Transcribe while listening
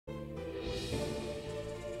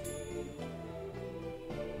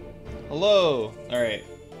Hello. Alright.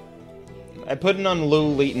 I put it on low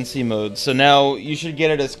latency mode, so now you should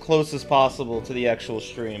get it as close as possible to the actual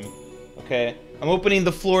stream. Okay? I'm opening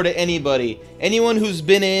the floor to anybody. Anyone who's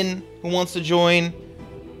been in, who wants to join,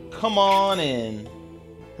 come on in.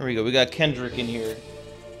 Here we go. We got Kendrick in here.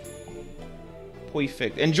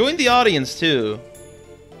 Perfect. And join the audience, too.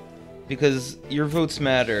 Because your votes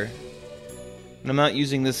matter. And I'm not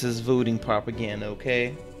using this as voting propaganda,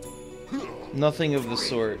 okay? Nothing of the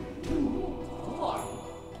sort.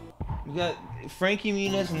 We got Frankie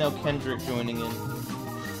Muniz and now Kendrick joining in.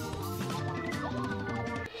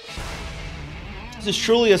 This is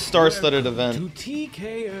truly a star-studded event. To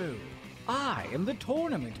TeeKO. I am the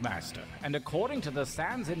tournament master, and according to the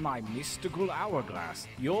sands in my mystical hourglass,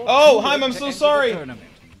 you're... Oh, Haim, I'm so sorry!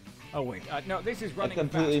 Oh wait, no, this is running I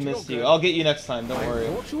completely fast. missed you. I'll get you next time, don't worry.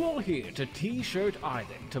 I brought you all here to T-Shirt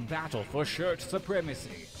Island to battle for shirt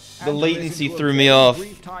supremacy. The latency threw me off.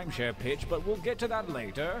 Brief timeshare pitch, but we'll get to that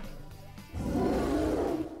later.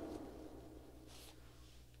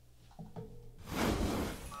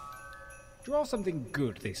 Draw something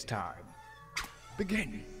good this time.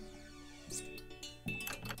 Begin.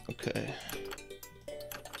 Okay.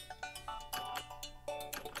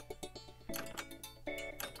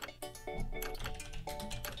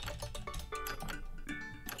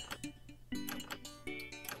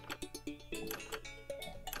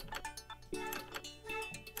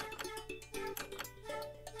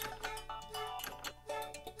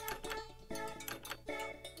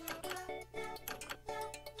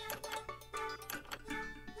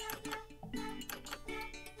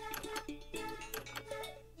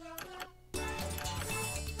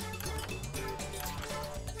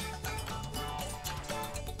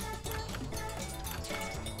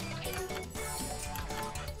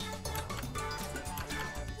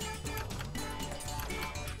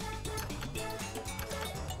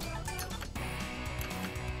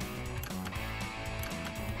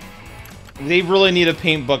 They really need a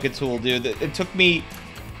paint bucket tool, dude. It took me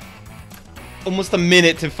almost a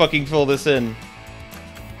minute to fucking fill this in.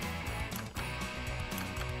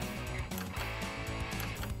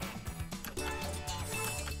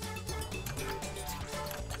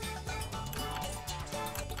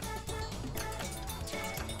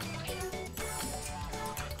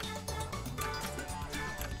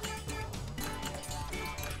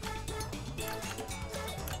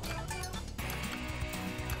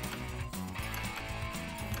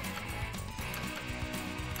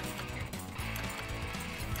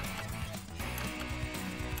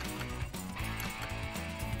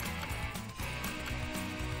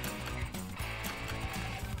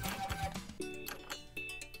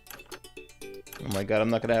 Oh my god, I'm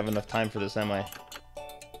not gonna have enough time for this, am I?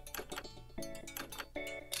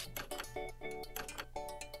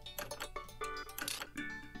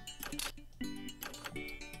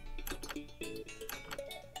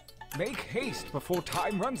 Make haste before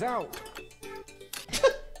time runs out.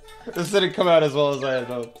 This didn't come out as well as I had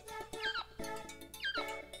hoped.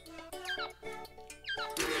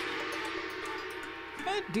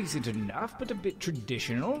 Decent enough, but a bit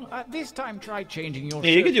traditional. This time try changing your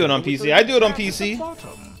Yeah, you can do it on PC. I do it on PC.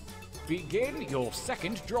 Begin your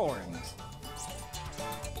second drawings.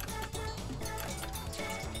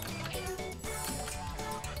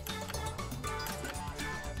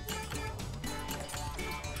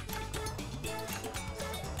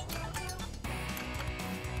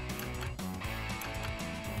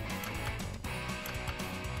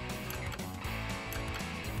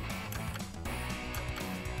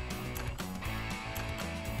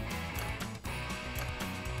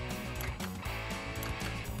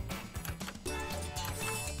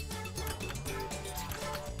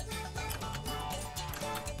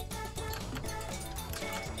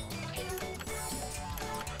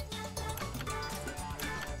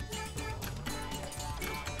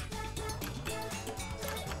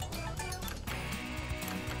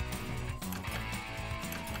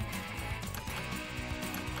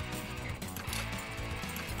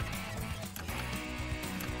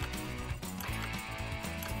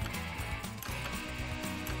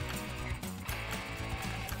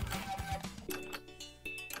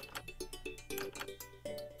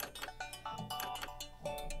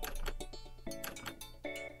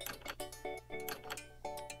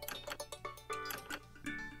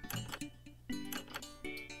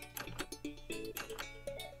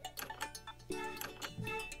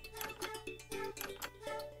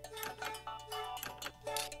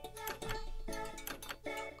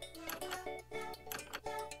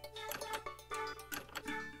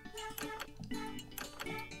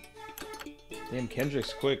 Damn,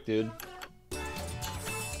 Kendrick's quick, dude.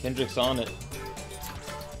 Kendrick's on it.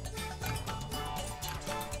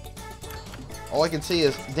 All I can see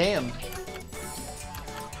is, damn.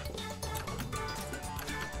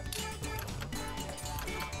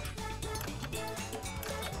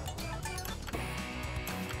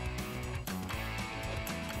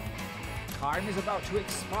 Time is about to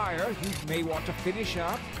expire. You may want to finish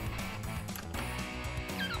up.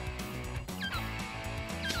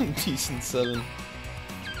 Decent 7.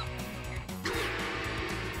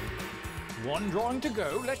 One drawing to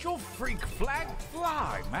go. Let your freak flag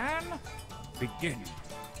fly, man. Begin.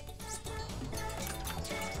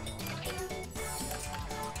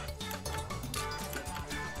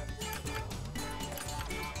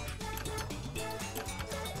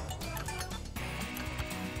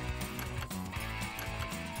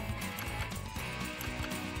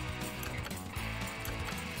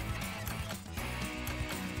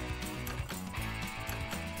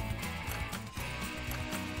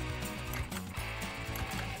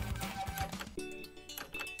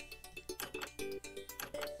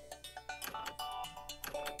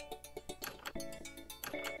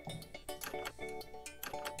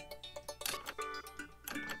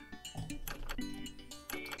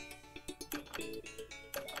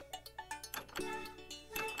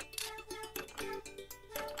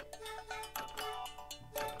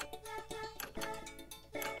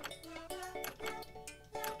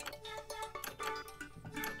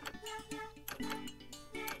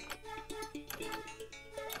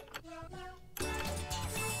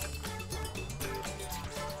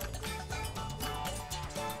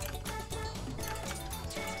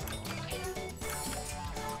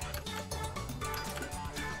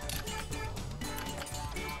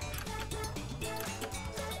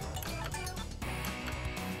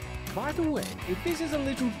 By the way, if this is a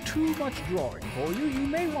little too much drawing for you, you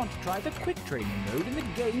may want to try the quick training mode in the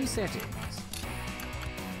game settings.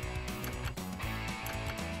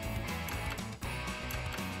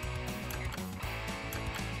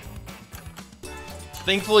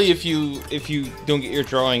 Thankfully, if you don't get your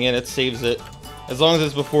drawing in, it saves it. As long as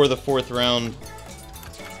it's before the 4th round.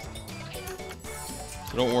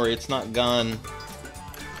 So don't worry, it's not gone.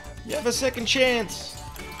 You have a second chance!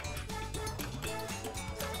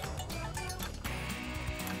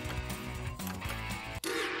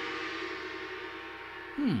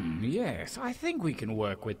 Yes, I think we can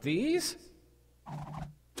work with these.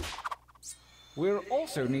 We'll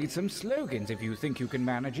also need some slogans if you think you can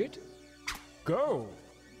manage it. Go!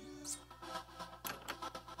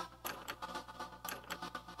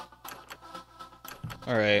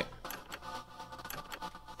 Alright.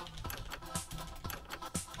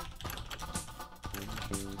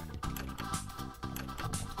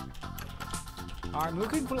 I'm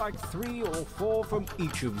looking for like 3 or 4 from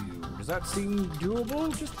each of you. Does that seem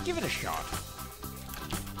doable? Just give it a shot.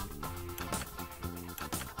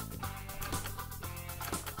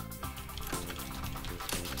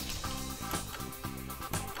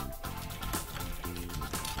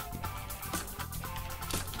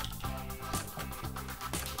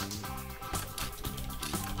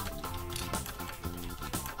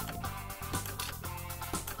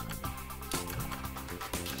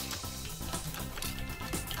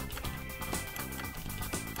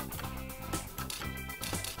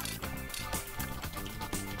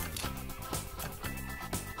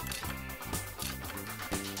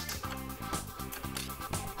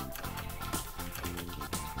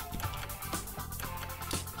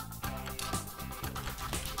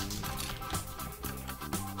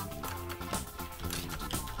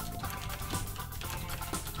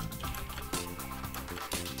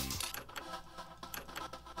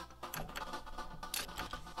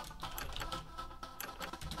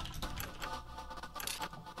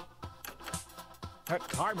 That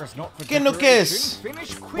timer's not for Get no kiss.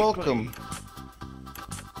 Finish quickly. Welcome.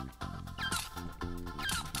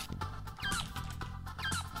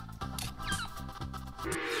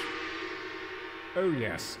 Oh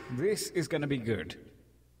yes, this is gonna be good.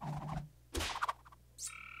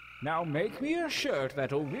 Now make me a shirt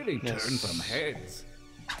that'll really turn some heads.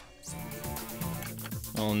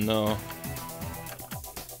 Oh no.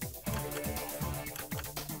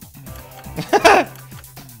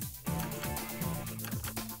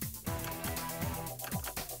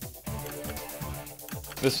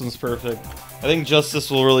 This one's perfect. I think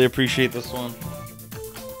Justice will really appreciate this one.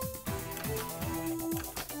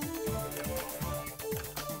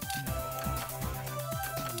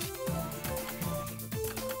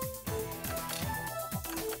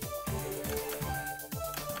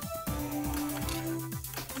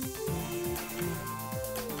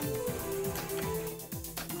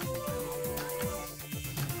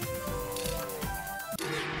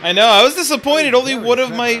 I know, I was disappointed. Only one of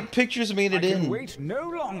my pictures made it in. Wait no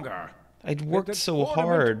longer. I worked so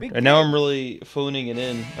hard, and now I'm really phoning it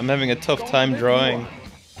in. I'm having a tough time drawing.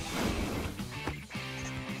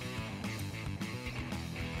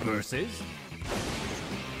 Versus.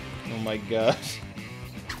 Oh my god.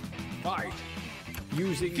 Fight.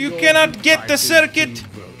 Using If you cannot get the circuit,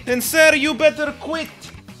 then sir, you better quit.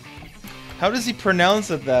 How does he pronounce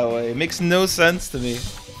it that way? It makes no sense to me.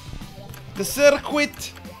 The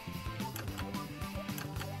circuit.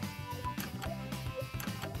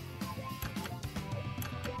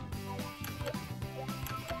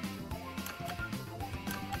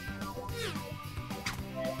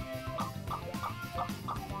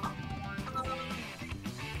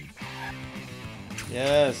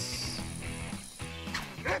 Yes.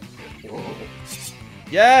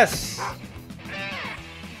 Yes.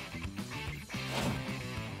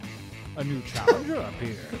 A new challenger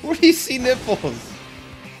appears. Where do you see nipples?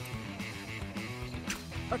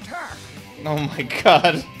 Attack. Oh my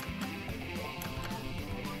god.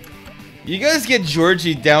 You guys get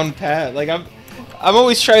Georgie down pat. Like I'm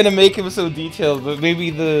always trying to make him so detailed, but maybe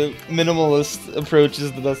the minimalist approach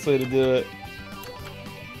is the best way to do it.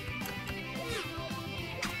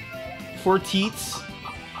 4 teats?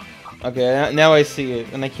 Okay, now I see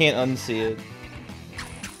it, and I can't unsee it.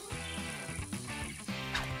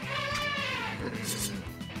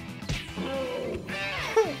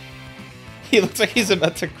 He looks like he's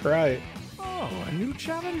about to cry. Oh, a new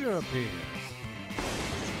challenger appears.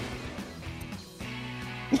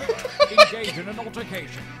 Engage in an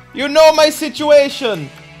altercation. You know my situation!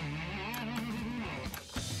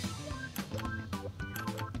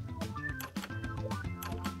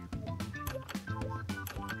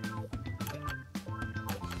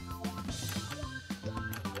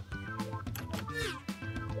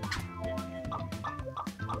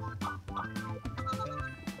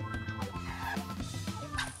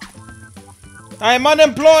 I'm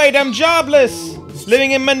unemployed, I'm jobless!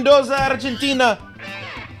 Living in Mendoza, Argentina.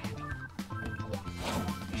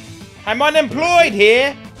 I'm unemployed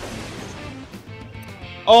here!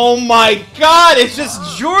 Oh my god, it's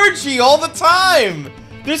just Georgie all the time!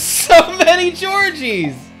 There's so many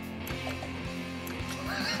Georgies!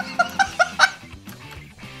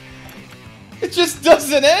 It just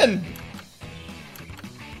doesn't end!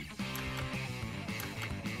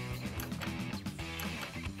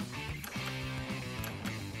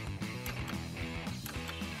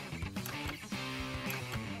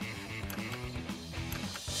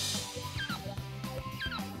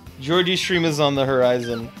 Georgie's stream is on the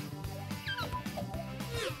horizon.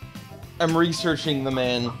 I'm researching the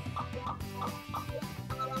man.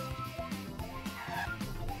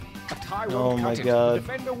 Oh my god. The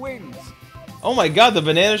defender wins. Oh my god, the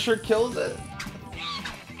banana shirt kills it.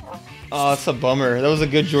 Oh, that's a bummer. That was a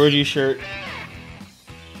good Georgie shirt.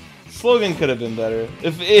 Slogan could have been better.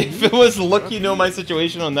 If it was "Look, you know my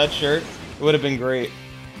situation" on that shirt, it would have been great.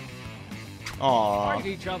 Aww. Fight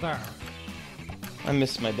each other. I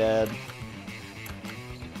miss my dad.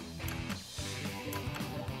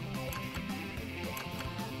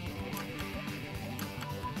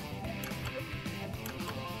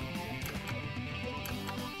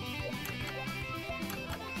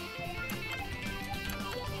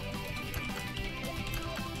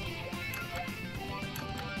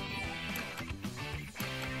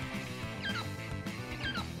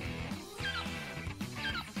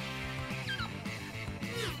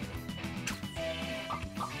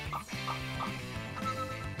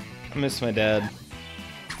 I miss my dad.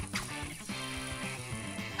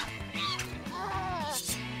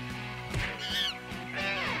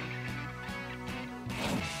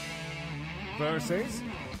 Versus.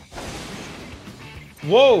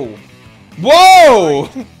 Whoa! Whoa!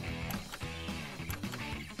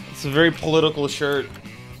 It's a very political shirt.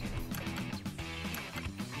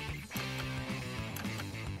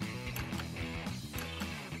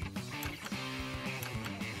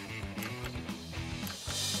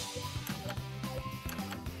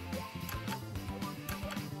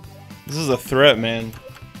 This is a threat, man.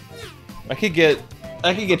 I could get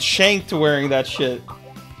shanked wearing that shit.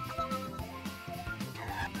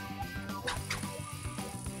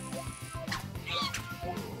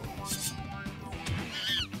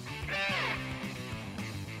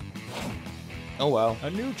 Oh wow. A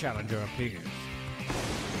new challenger appears.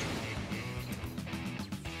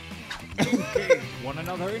 Engage one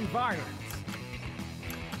another in violence.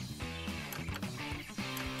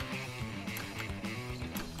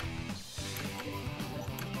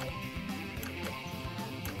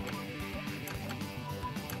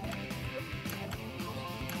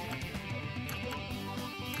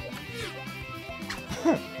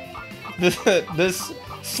 This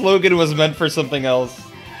slogan was meant for something else.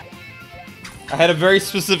 I had a very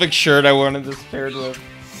specific shirt I wanted this paired with.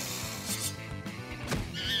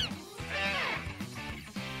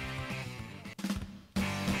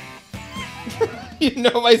 You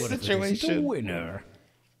know my situation. The winner.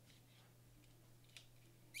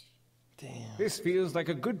 Damn. This feels like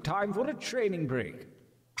a good time for a training break.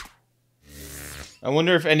 I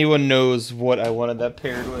wonder if anyone knows what I wanted that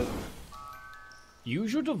paired with.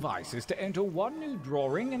 Use your devices to enter one new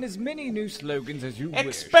drawing and as many new slogans as you wish.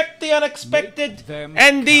 Expect the unexpected,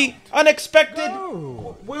 and the unexpected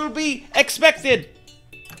will be expected.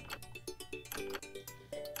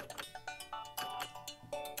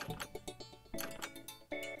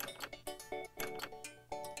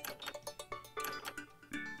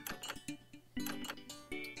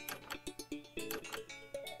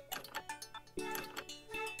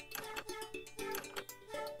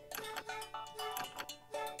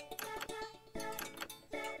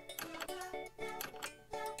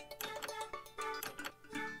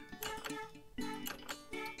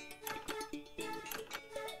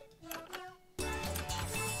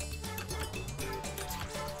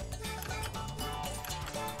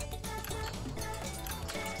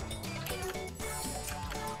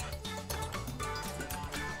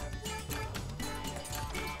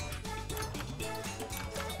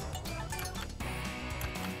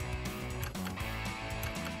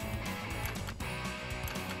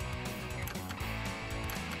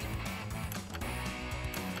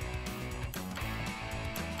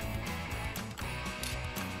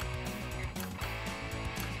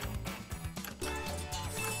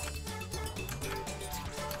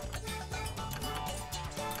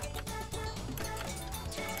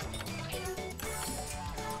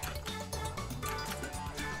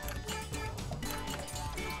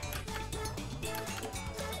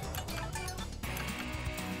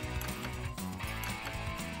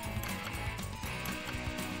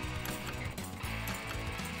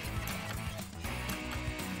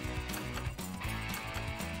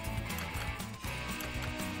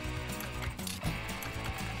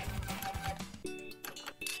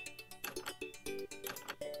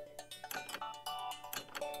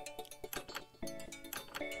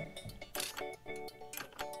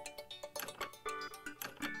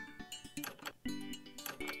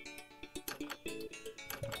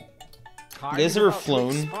 Time You guys is ever about to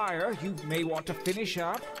flown? expire. You may want to finish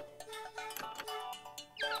up.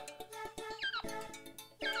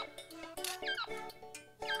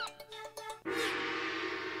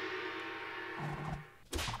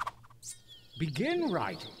 Begin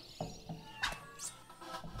writing.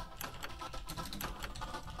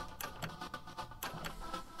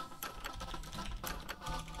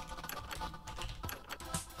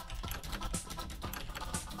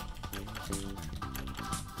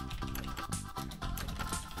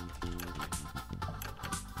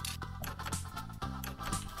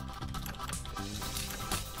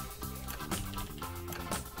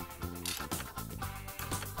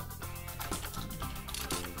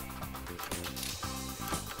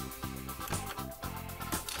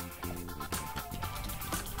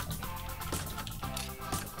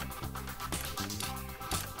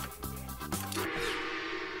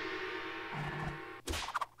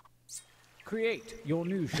 Create your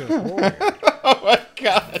new shirt warrior. Oh my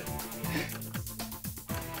god.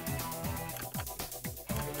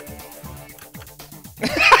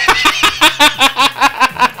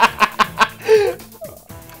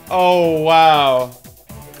 Oh wow.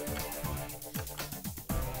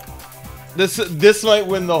 This might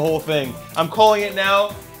win the whole thing. I'm calling it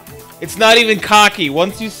now. It's not even cocky.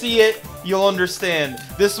 Once you see it, you'll understand.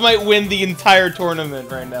 This might win the entire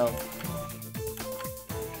tournament right now.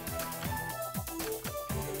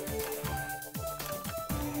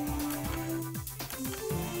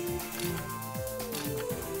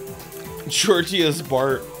 Georgia's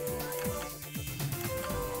Bart.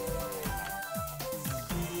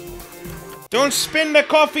 Don't spin the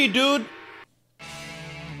coffee, dude!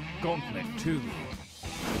 Gauntlet 2.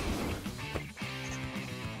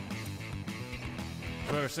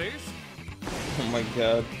 Versus Oh my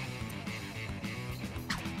god.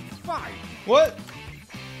 fight. What?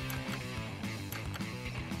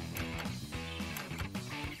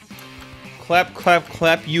 Clap, clap,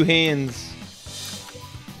 clap, you hands.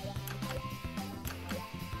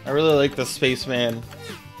 I really like the spaceman.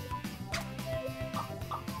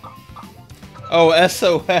 Oh,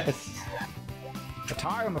 SOS. A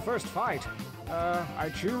tie on the first fight.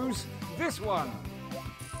 I choose this one.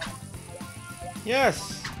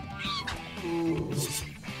 Yes.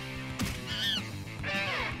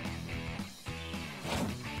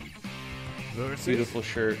 Versus Beautiful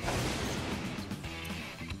shirt.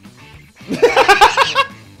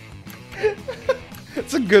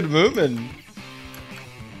 good movement.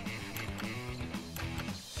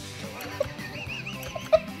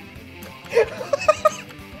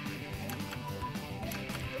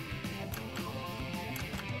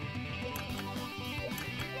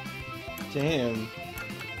 Damn.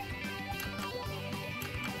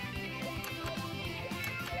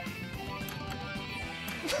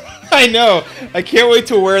 I know. I can't wait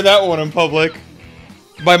to wear that one in public.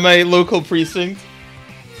 By my local precinct.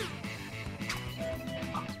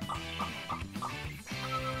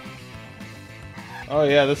 Oh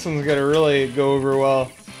yeah, this one's gonna really go over well.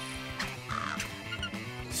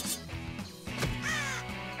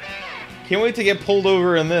 Can't wait to get pulled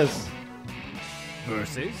over in this.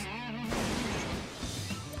 Versus?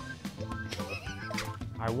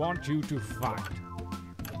 I want you to fight.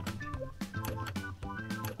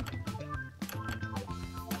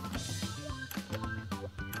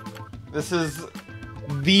 This is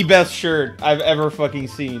the best shirt I've ever fucking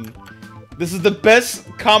seen. This is the best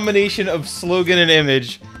combination of slogan and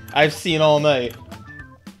image I've seen all night.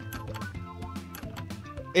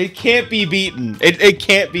 It can't be beaten. It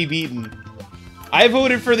can't be beaten. I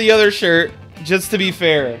voted for the other shirt, just to be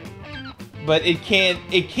fair. But it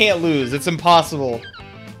can't lose. It's impossible.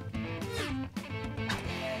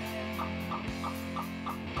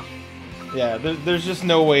 Yeah, there's just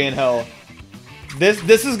no way in hell.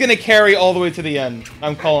 This is gonna carry all the way to the end.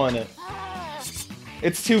 I'm calling it.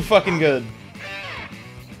 It's too fucking good.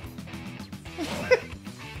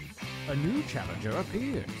 A new challenger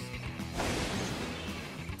appears.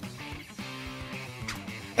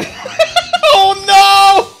 Oh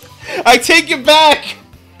no! I take it back!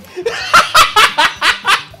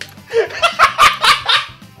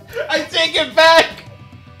 I take it back!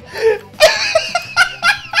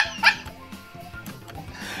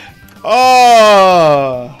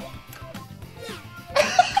 Oh!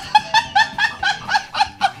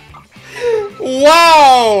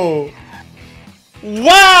 Wow!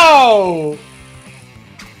 Wow!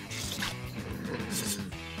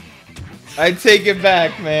 I take it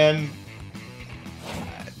back, man.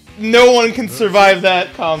 No one can survive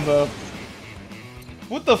that combo.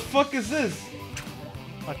 What the fuck is this?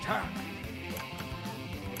 Attack.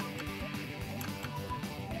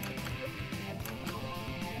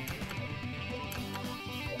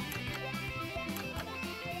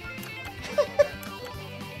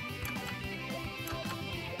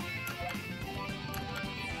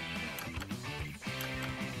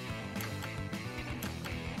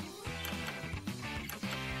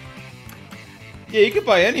 Yeah, you could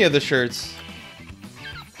buy any of the shirts.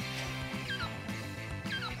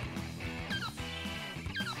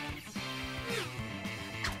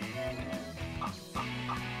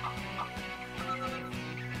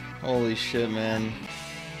 Holy shit, man.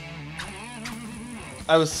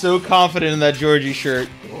 I was so confident in that Georgie shirt.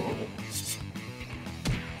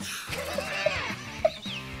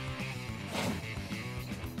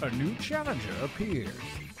 A new challenger appears.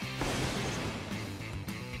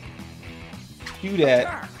 Do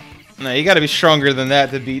that. No, you gotta be stronger than that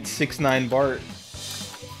to beat 6'9" Bart.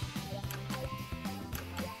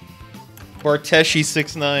 Barteshi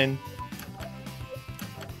 6'9".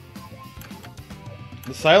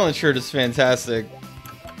 The silent shirt is fantastic.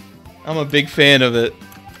 I'm a big fan of it.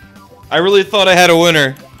 I really thought I had a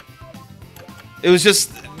winner. It was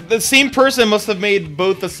just... the same person must have made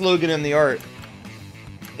both the slogan and the art.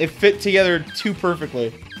 It fit together too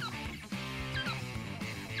perfectly.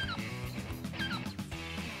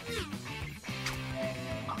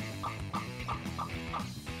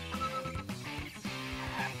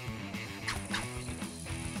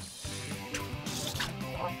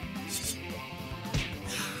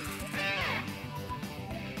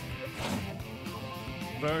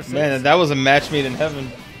 Man, that was a match made in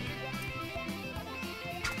heaven.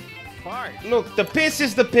 Fight. Look, the piss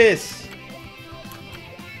is the piss.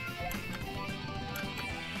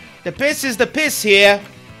 The piss is the piss here.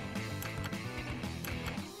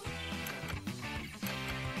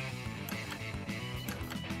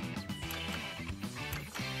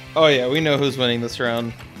 Oh yeah, we know who's winning this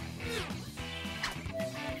round.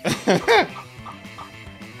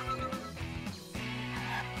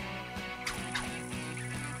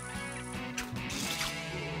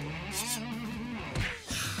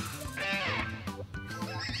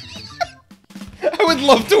 I would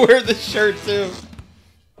love to wear this shirt too.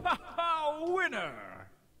 Winner.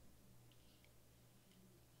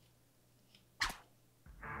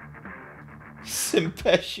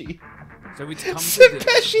 Simpeshi. So it's come to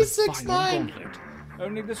Simpeshi this, the 6'9". final gauntlet.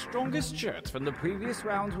 Only the strongest shirts from the previous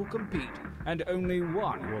rounds will compete, and only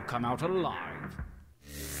one will come out alive.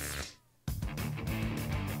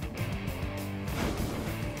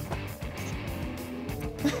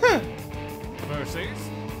 Versus?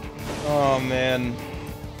 Oh, man.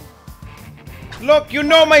 Look, you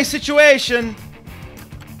know my situation!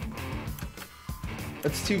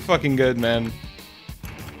 That's too fucking good, man.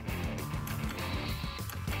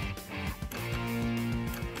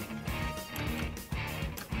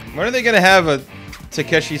 When are they gonna have a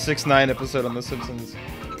Takeshi 6ix9ine episode on The Simpsons?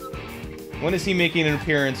 When is he making an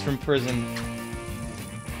appearance from prison?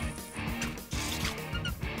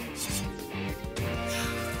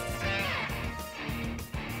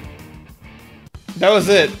 That was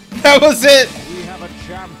it. That was it. We have a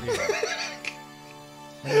champion.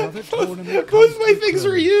 Another tournament. Both my things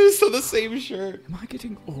were used on the same shirt. Am I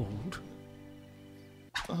getting old?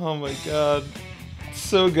 Oh my god.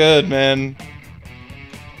 So good, man.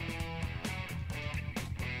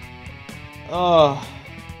 Oh.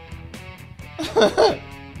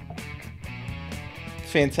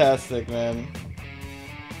 Fantastic, man.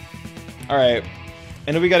 Alright.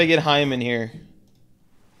 I know we gotta get Haim in here.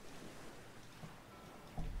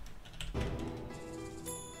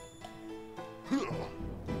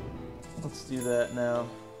 Let's do that now.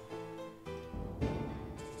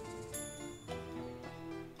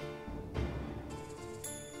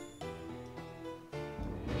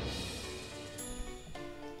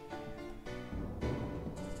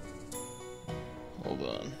 Hold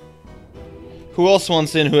on. Who else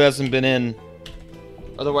wants in who hasn't been in?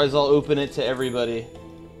 Otherwise I'll open it to everybody.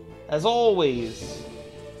 As always.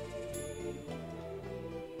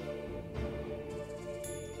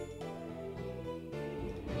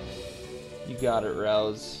 You got it,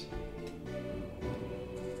 Rouse.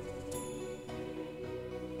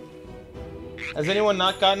 Has anyone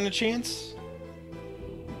not gotten a chance?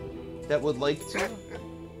 That would like to?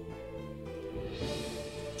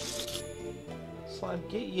 Slime,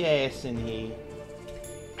 get your ass in here.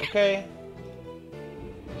 Okay?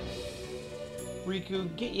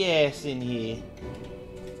 Riku, get your ass in here.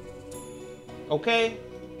 Okay?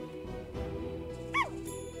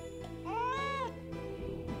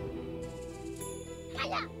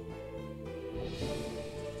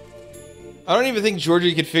 I don't even think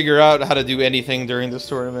Georgie could figure out how to do anything during this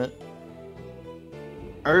tournament.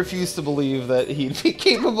 I refuse to believe that he'd be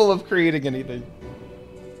capable of creating anything.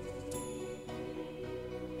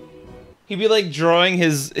 He'd be like drawing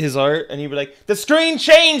his art and he'd be like, the screen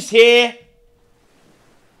changed here!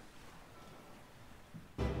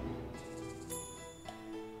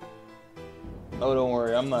 Oh, don't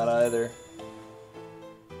worry, I'm not either.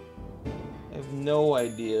 I have no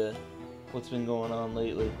idea what's been going on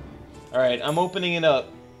lately. Alright, I'm opening it up.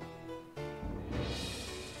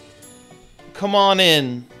 Come on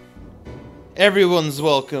in. Everyone's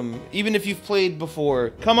welcome, even if you've played before.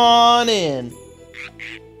 Come on in.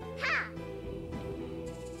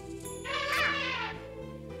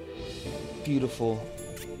 Beautiful.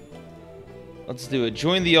 Let's do it.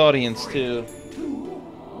 Join the audience, too.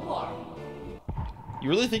 You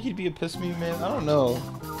really think he'd be a piss meme, man? I don't know.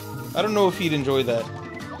 I don't know if he'd enjoy that.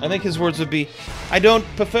 I think his words would be, I don't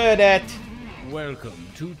prefer that. Welcome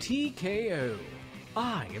to TeeKO.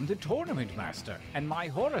 I am the tournament master, and my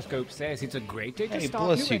horoscope says it's a great day to start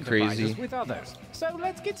bless new you, crazy. enterprises with others. So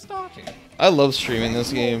let's get started. I love streaming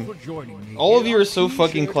this game. For joining me All of here you are on so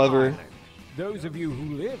fucking T-Shirt clever. Island. Those of you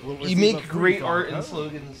who live will You receive a make free great phone art and code.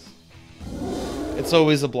 slogans. It's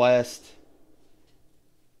always a blast.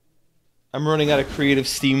 I'm running out of creative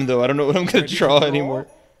steam, though. I don't know what I'm gonna Ready to draw draw? anymore.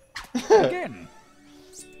 Again.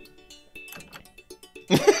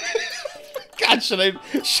 God, should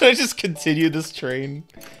I just continue this train?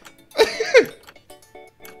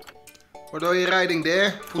 What are you riding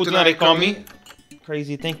there? Futanari-kami.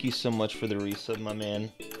 Crazy, thank you so much for the resub, my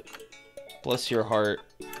man. Bless your heart.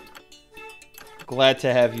 Glad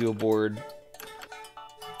to have you aboard.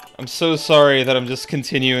 I'm so sorry that I'm just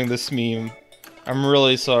continuing this meme. I'm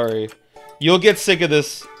really sorry. You'll get sick of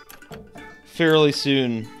this fairly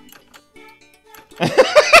soon.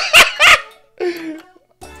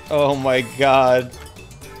 Oh my god.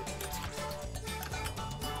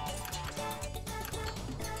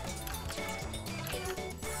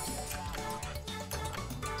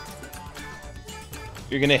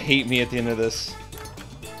 You're gonna hate me at the end of this.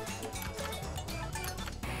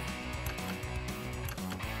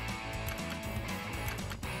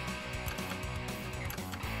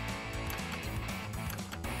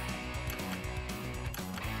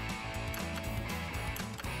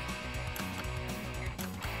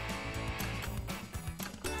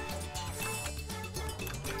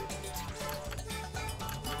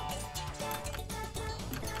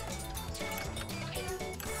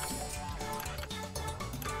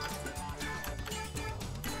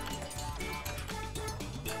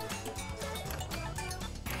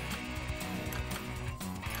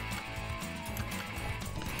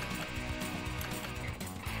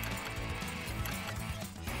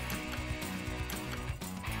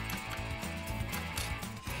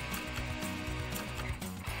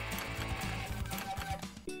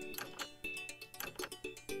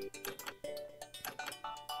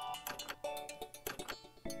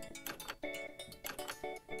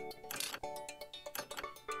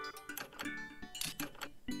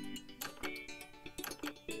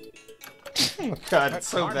 Oh god, it's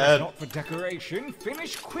so Time is bad. not for decoration.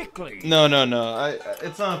 Finish quickly. No.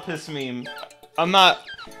 It's not a piss meme. I'm not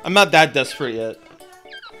that desperate yet.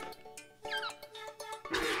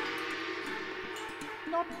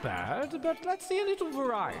 Not bad, but let's see a little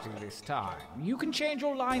variety this time. You can change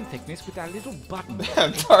your line thickness with that little button.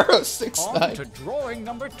 Taro On 69. to drawing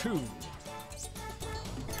number 2.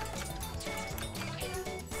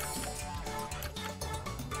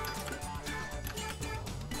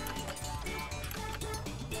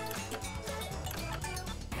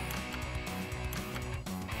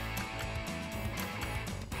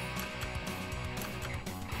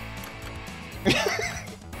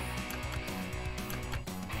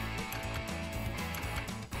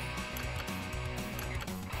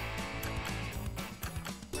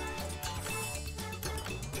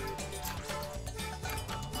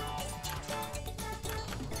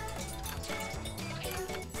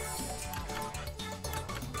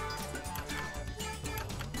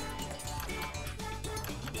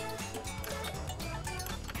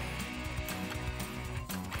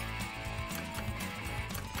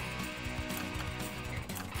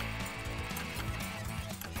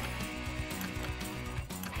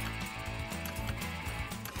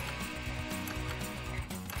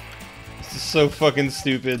 This is so fucking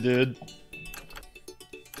stupid, dude.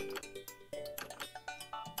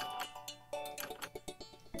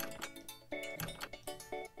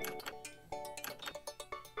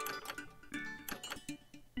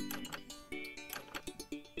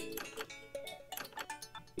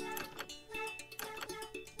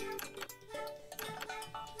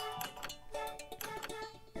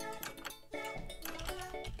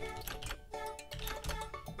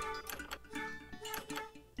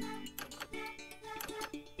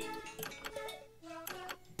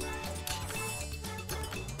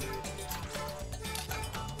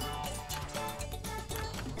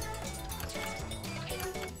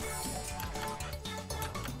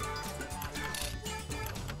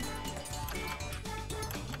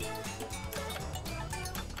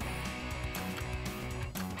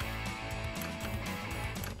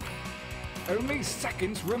 Only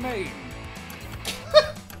seconds remain.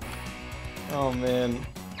 Oh man.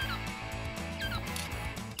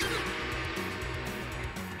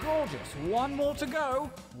 Gorgeous. One more to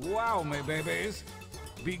go. Wow, me babies.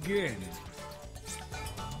 Begin.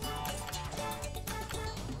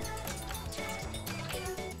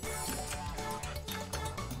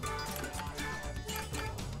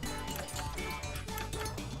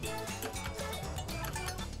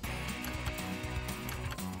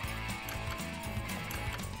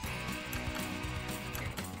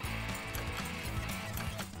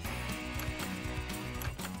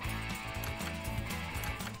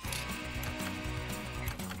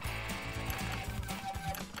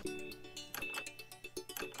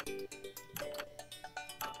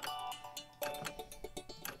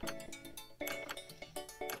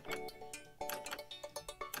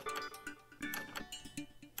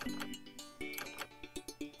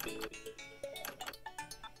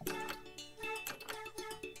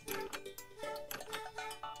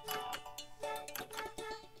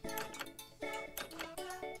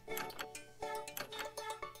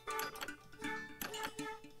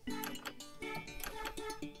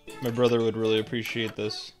 My brother would really appreciate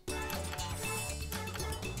this.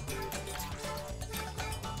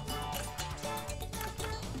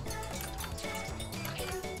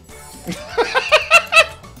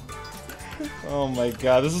 Oh my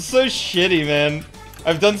god, this is so shitty, man.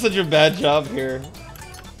 I've done such a bad job here.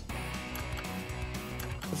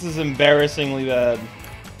 This is embarrassingly bad.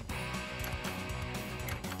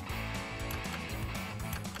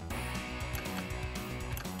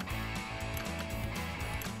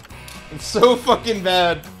 It's so fucking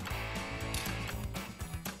bad.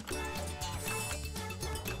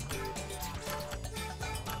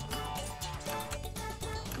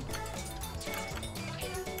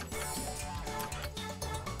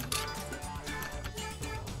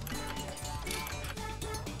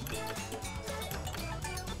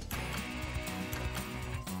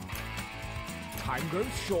 Time grows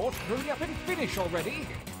short. Hurry up and finish already.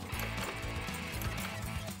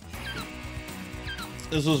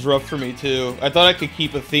 This was rough for me too. I thought I could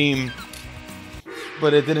keep a theme,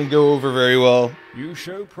 but it didn't go over very well. You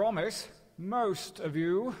show promise. Most of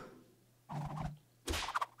you.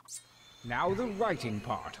 Now the writing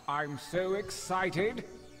part. I'm so excited.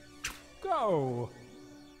 Go.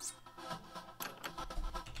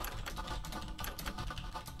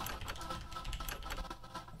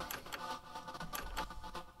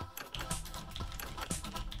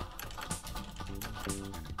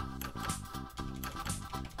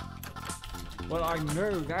 Well, I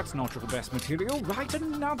know that's not your best material. Write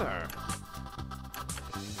another.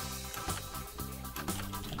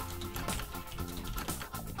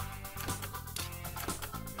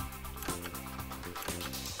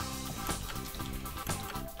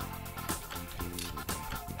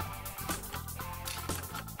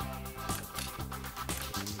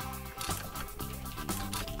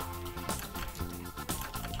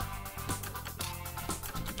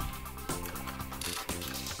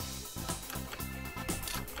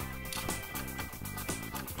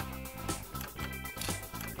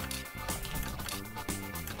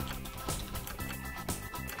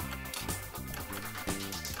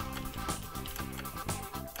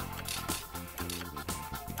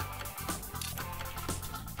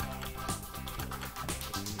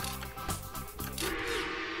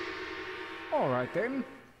 All right then.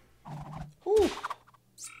 Whew.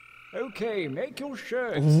 Okay, make your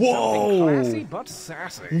shirt. Whoa! Something classy but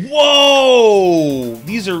sassy. Whoa!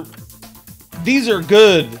 These are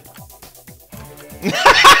good.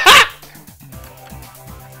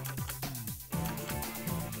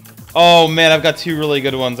 Oh man, I've got two really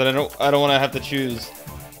good ones, and I don't want to have to choose.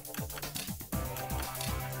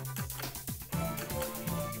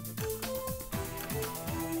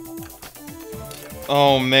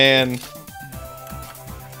 Oh man.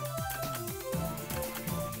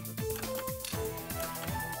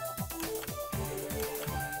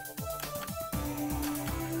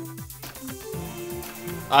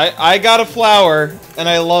 I got a flower, and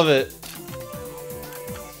I love it.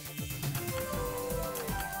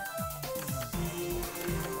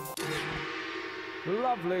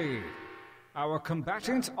 Lovely. Our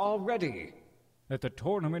combatants are ready. Let the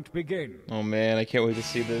tournament begin. Oh man, I can't wait to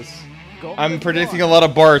see this. Gauntlet I'm predicting a one lot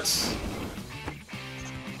of Barts.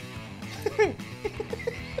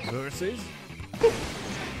 versus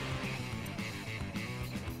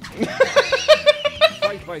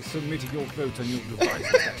fight by submitting your vote on your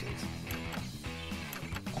device, that is.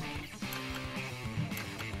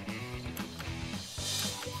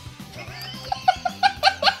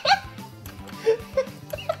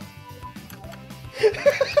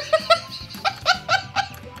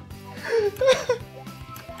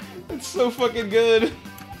 It's so fucking good.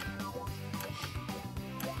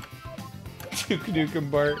 Duke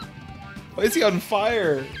Nukem Bart. Why is he on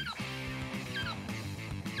fire?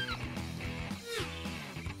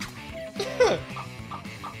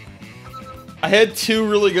 I had two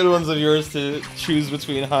really good ones of yours to choose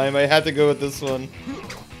between, Haim. I had to go with this one.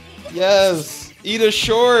 Yes! Eat a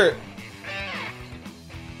short!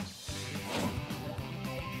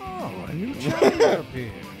 Oh, a new challenger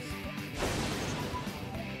appears.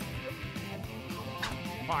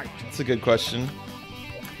 Fight. That's a good question.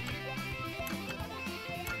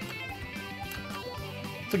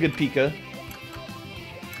 It's a good Pika.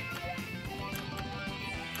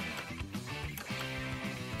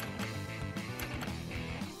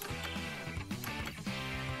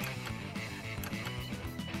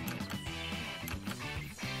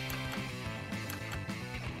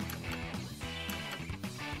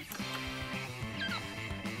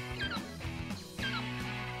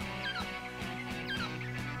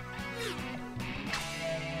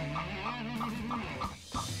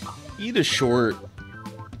 Eat a short.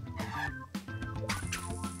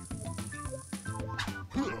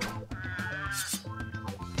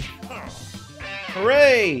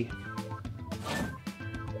 Hooray!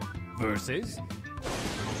 Versus.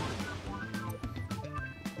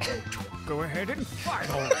 Go ahead and fight.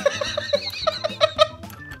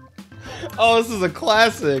 Oh, this is a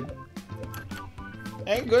classic.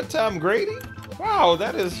 Ain't good Tom Grady? Wow,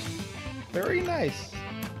 that is very nice.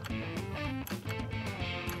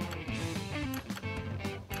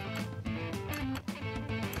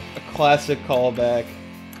 A classic callback.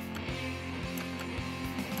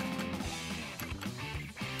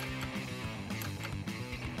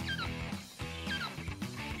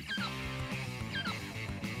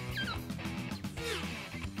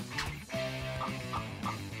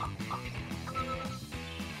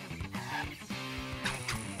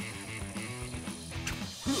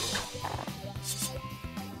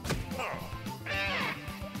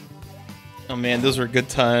 Oh man, those were good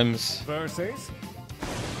times. Versus.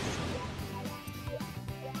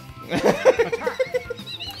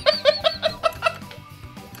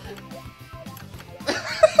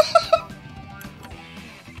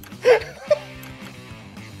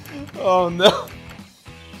 Oh no.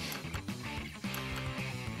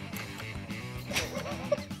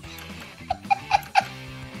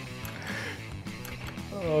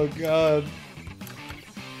 Oh god.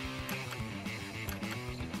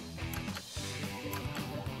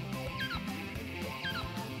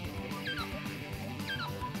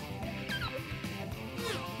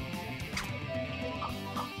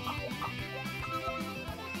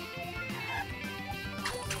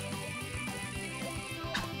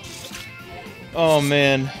 Oh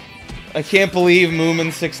man, I can't believe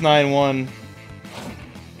Moomin691 won.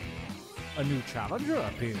 A new challenger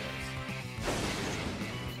appears.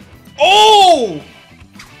 Oh!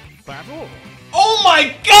 Battle. Oh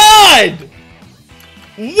my god!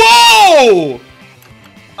 Whoa!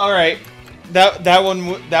 All right, that one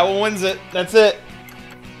wins it. That's it.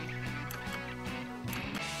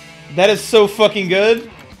 That is so fucking good.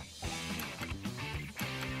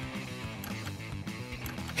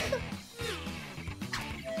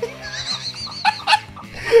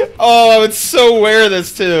 Oh, I would so wear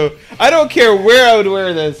this too. I don't care where I would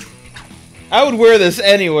wear this. I would wear this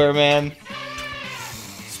anywhere, man.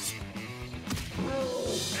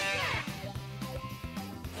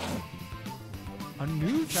 A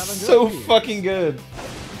new challenger. So fucking good.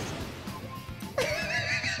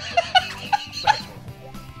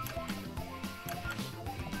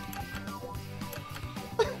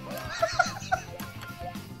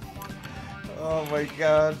 Oh my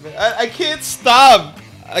god, man. I can't stop.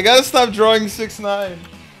 I gotta stop drawing 6ix9ine.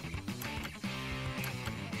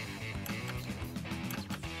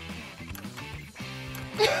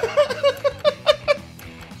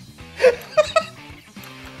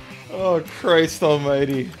 Oh, Christ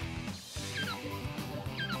almighty.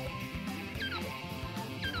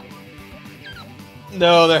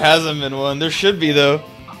 No, there hasn't been one. There should be, though.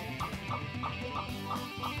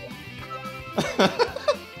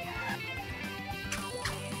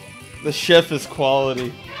 The chef is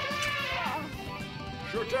quality.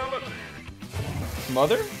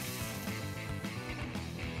 Mother?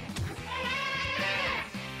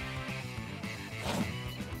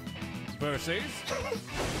 Versus.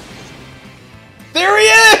 There he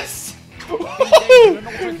is! Woo!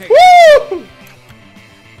 Woo!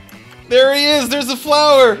 There he is! There's a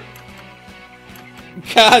flower!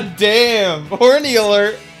 God damn! Horny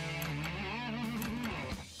alert!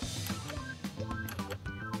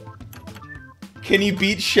 Can you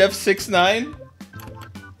beat Chef 6ix9ine?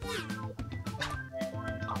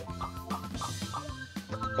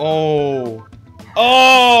 Oh.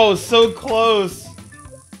 Oh, so close.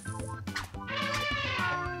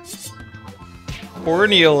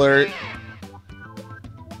 Horny alert.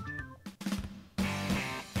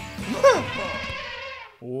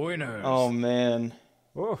 Winners. Oh, man.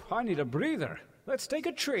 Oh, I need a breather. Let's take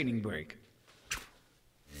a training break.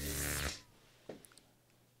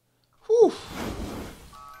 Whew.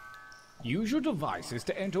 Use your devices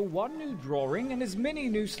to enter one new drawing and as many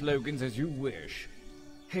new slogans as you wish.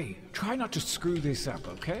 Hey, try not to screw this up,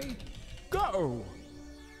 okay? Go!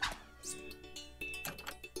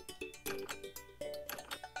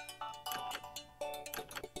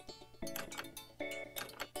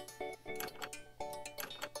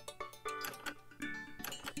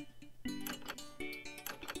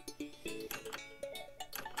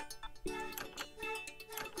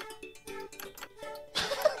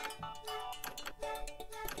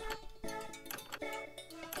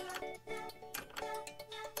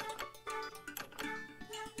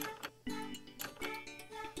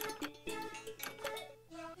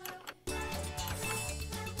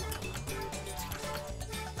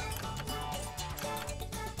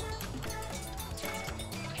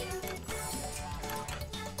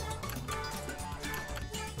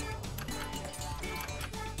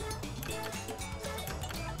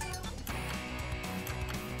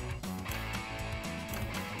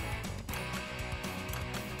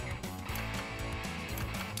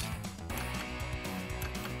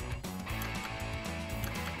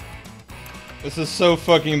 This is so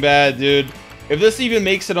fucking bad, dude. If this even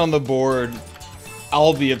makes it on the board,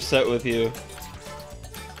 I'll be upset with you.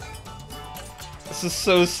 This is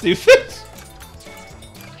so stupid.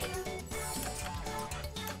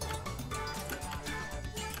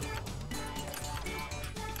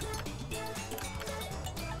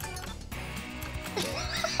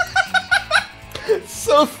 It's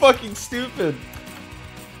so fucking stupid.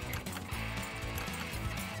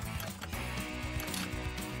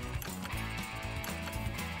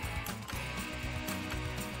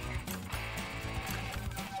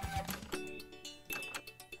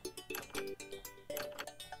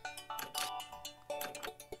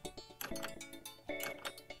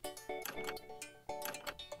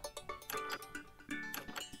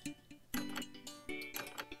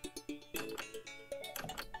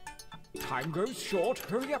 Time grows short.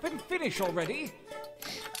 Hurry up and finish already.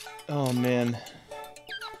 Oh, man.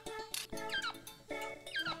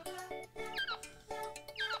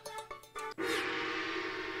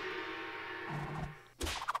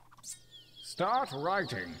 Start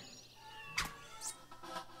writing.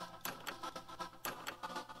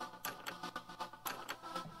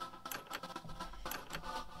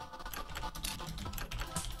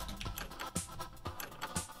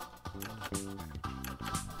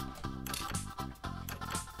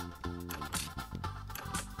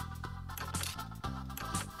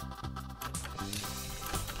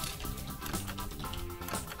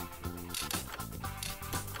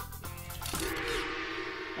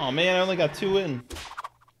 Oh man, I only got 2 in.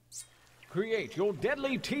 Create your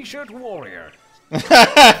deadly t-shirt warrior.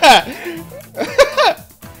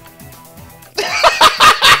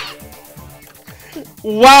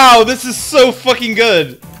 Wow, this is so fucking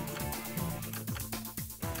good.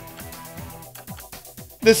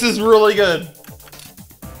 This is really good.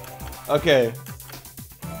 Okay.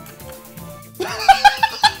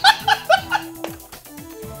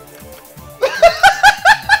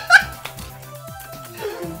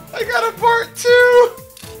 I got a part 2.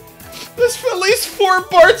 There's at least 4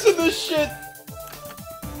 parts of this shit.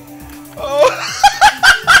 Oh.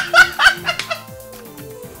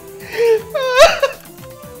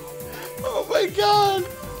 Oh my god.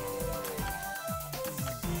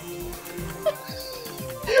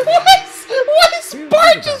 Why is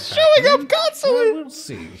Bart just showing up constantly? We'll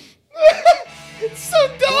see. It's so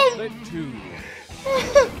dumb. Let two.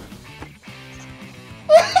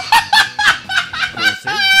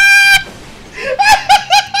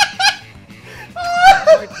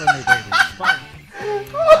 Wait for me, baby. Spike.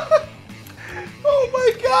 Oh my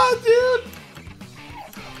god, dude.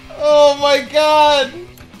 Oh my god.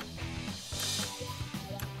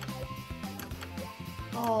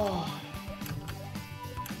 Oh.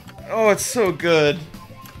 Oh, it's so good.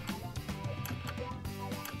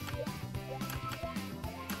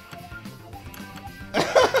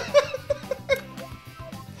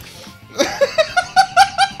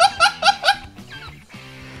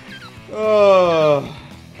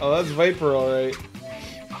 Oh, that's Viper, alright.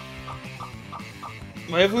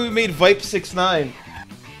 Why haven't we made Vipe 6'9"?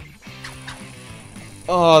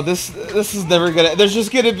 Oh, this is never gonna. There's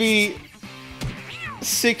just gonna be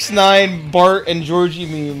 6'9" Bart and Georgie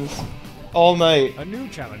memes all night. A new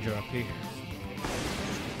challenger appears.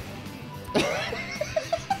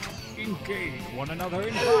 Engage one another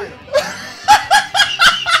in fire.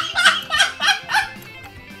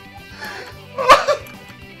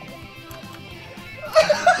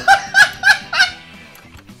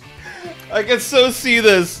 I can so see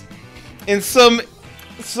this in some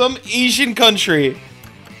Asian country,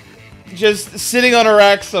 just sitting on a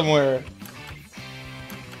rack somewhere.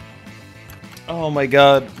 Oh my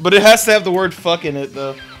god. But it has to have the word fuck in it,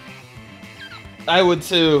 though. I would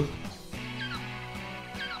too.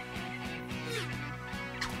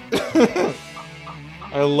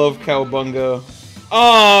 I love Cowbunga.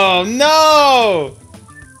 Oh no!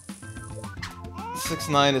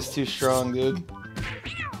 6'9" is too strong, dude.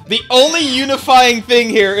 The only unifying thing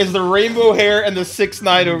here is the rainbow hair and the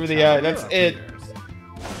 6'9" over the eye. That's it.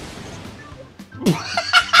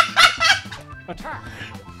 Attack.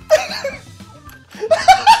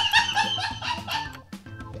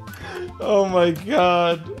 Oh my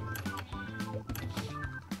god.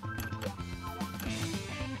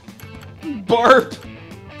 Barp.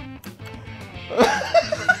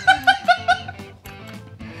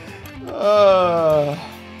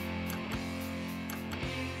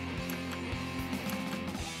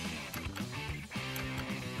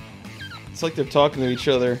 It's like they're talking to each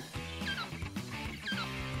other.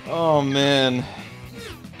 Oh man.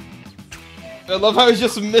 I love how he's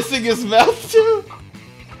just missing his mouth too.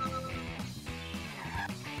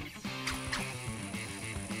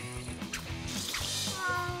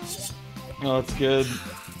 Oh, it's good.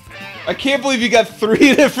 I can't believe you got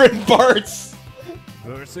 3 different parts.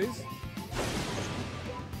 Versus.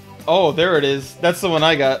 Oh, there it is. That's the one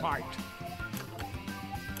I got. Fight.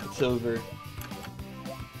 It's over.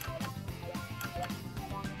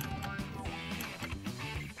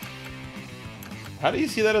 How do you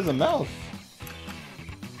see that as a mouth?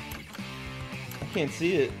 I can't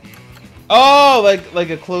see it. Oh, like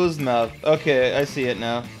a closed mouth. Okay, I see it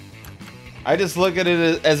now. I just look at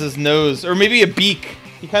it as his nose, or maybe a beak.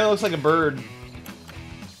 He kind of looks like a bird.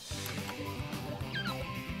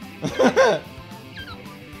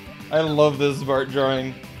 I love this Bart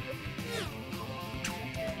drawing.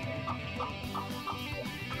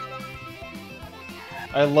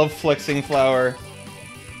 I love flexing flower.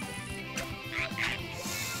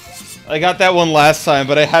 I got that one last time,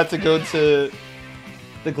 but I had to go to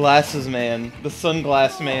the glasses man, the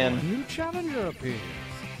sunglass A man. new challenger appears.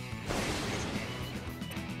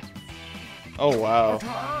 Oh wow.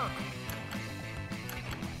 Attack.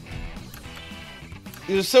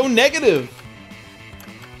 You're so negative.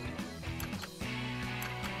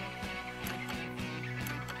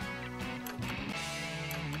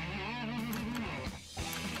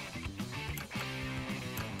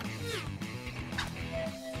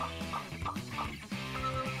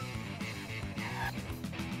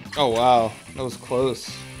 Oh wow, that was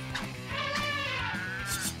close.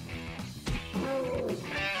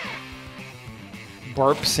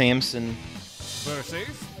 Barp Samson.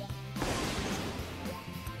 Versus...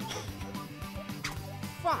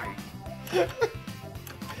 Fight! I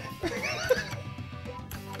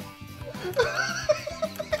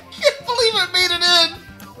can't believe I made it in!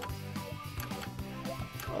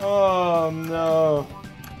 Oh no.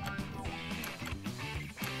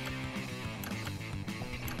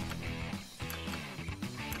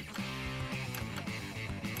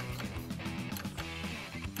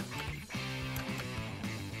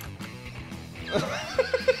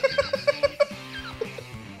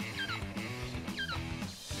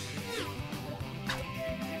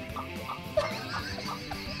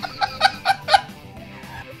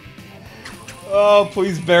 Oh,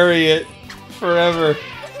 please bury it forever.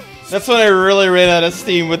 That's when I really ran out of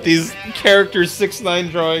steam with these characters 6'9"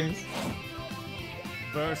 drawings.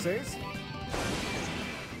 Versus...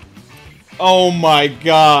 Oh my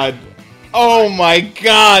god. Oh my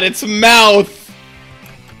god, its mouth!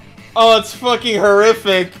 Oh, it's fucking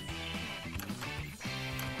horrific.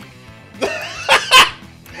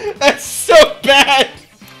 That's so bad!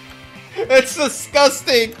 That's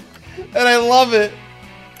disgusting! And I love it.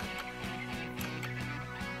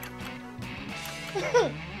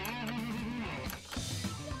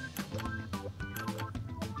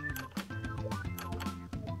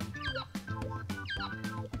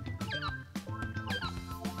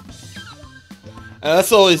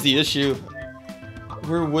 That's always the issue.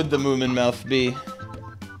 Where would the Moomin mouth be?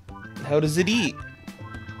 How does it eat?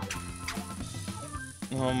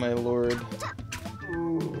 Oh my lord.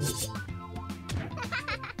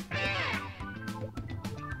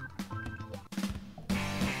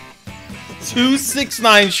 Two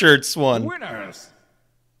 6'9" shirts won. Winners!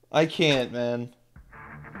 I can't, man.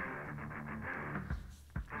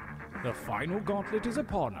 The final gauntlet is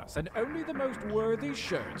upon us, and only the most worthy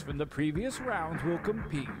shirts from the previous rounds will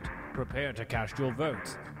compete. Prepare to cast your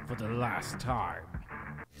votes for the last time.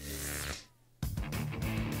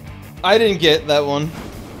 I didn't get that one.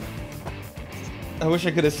 I wish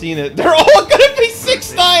I could have seen it. They're all gonna be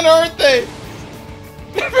 6'9", aren't they?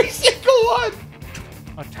 Every single one!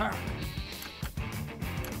 Attack!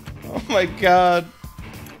 Oh my god.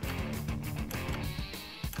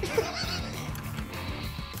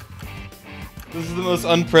 This is the most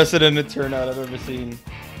unprecedented turnout I've ever seen.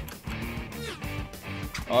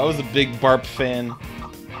 Oh, I was a big Barp fan.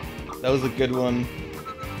 That was a good one.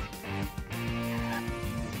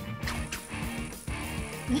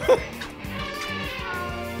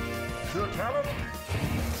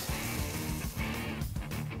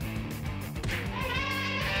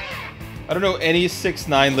 I don't know any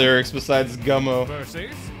 6'9" lyrics besides Gummo.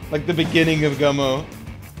 Versus... Like the beginning of Gummo.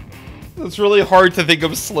 It's really hard to think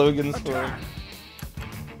of slogans for it.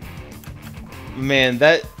 Man,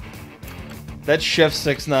 that Chef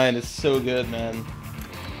 6'9" is so good, man.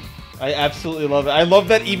 I absolutely love it. I love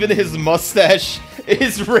that even his mustache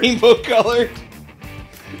is rainbow colored.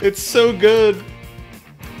 It's so good.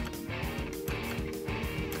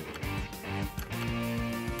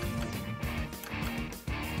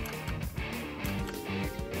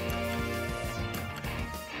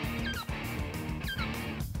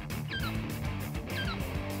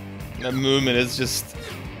 That movement is just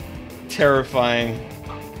terrifying.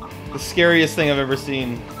 The scariest thing I've ever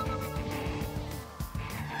seen.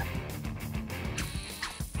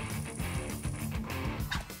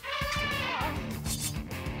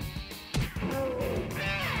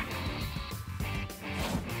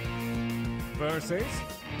 Versus...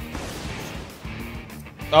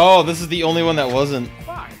 Oh, this is the only one that wasn't.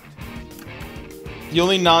 Fight! The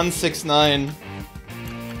only non-6'9".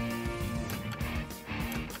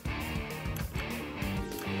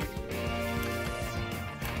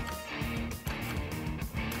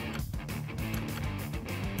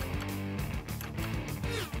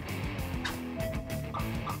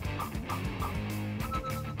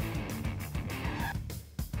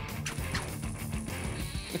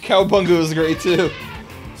 The Cowbunga was great too.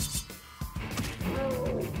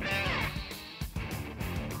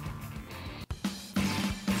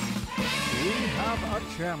 We have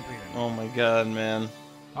a champion. Oh my god, man.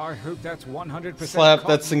 I hope that's 100% Slap,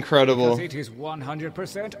 that's cotton, incredible. because it is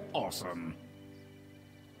 100% awesome.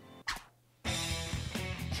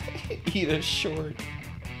 Eat a short.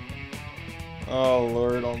 Oh,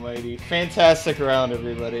 Lord almighty. Fantastic round,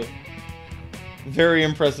 everybody. Very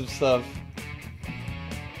impressive stuff.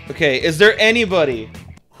 Okay, is there anybody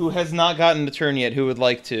who has not gotten a turn yet who would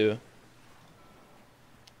like to?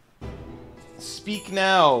 Speak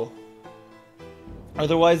now.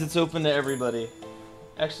 Otherwise, it's open to everybody.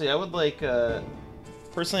 Actually, I would like,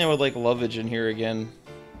 personally, I would like Lovage in here again.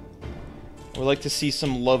 I would like to see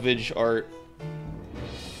some Lovage art.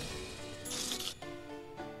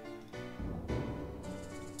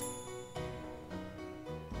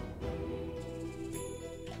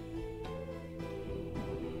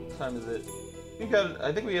 What time is it?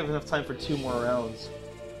 I think we have enough time for 2 more rounds.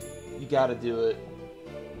 You gotta do it.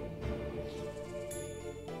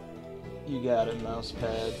 You got it,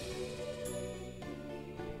 mousepad.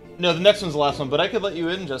 No, the next one's the last one, but I could let you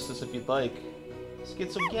in, Justice, if you'd like. Let's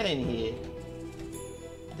get some get in here.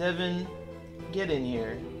 Devin, get in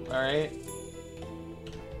here, alright?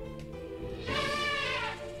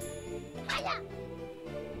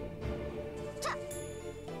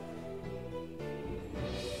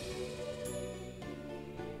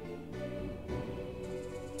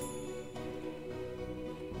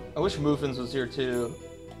 I wish Muffins was here too.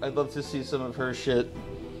 I'd love to see some of her shit.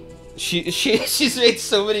 She's made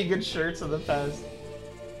so many good shirts in the past.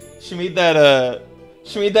 She made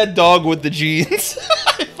that dog with the jeans.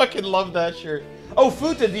 I fucking love that shirt. Oh,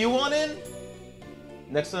 Futa, do you want in?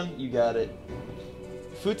 Next one, you got it.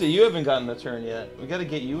 Futa, you haven't gotten a turn yet. We gotta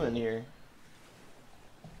get you in here.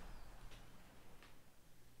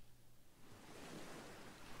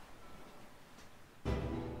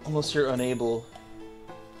 Unless you're unable.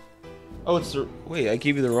 Oh, it's the... Wait, I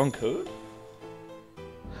gave you the wrong code?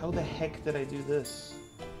 How the heck did I do this?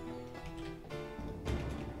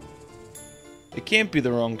 It can't be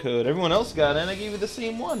the wrong code. Everyone else got in. I gave you the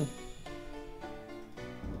same one.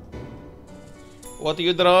 What are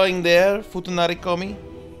you drawing there, Futanari Komi?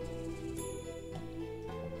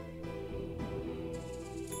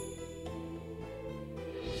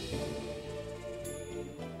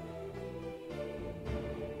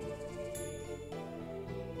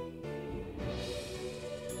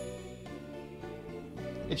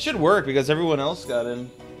 It should work because everyone else got in.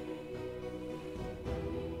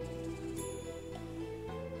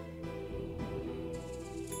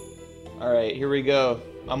 Alright, here we go.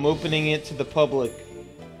 I'm opening it to the public.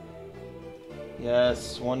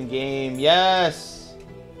 Yes, 1 game. Yes!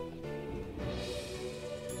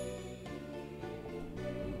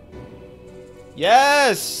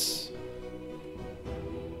 Yes!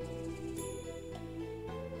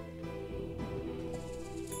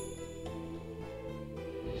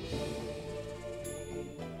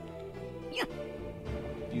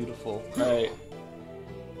 Beautiful. Alright.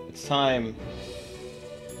 It's time.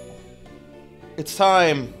 It's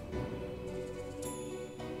time.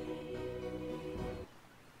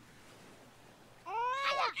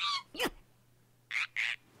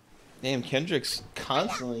 Damn, Kendrick's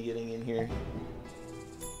constantly getting in here.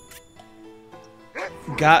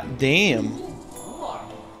 God damn.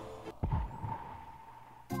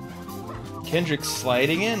 Kendrick's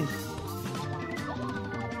sliding in.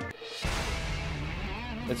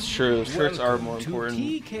 That's true. Shirts are more important.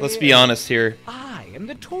 TeeKO. Let's be honest here. I am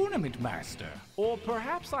the tournament master. Or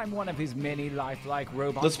perhaps I'm one of his many lifelike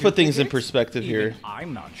robots. Let's put things in duplicates? perspective here. Even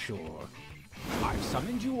I'm not sure. I've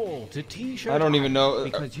summoned you all to T-shirt. I don't even know.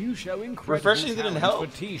 Because you show incredible Refreshing didn't talent help.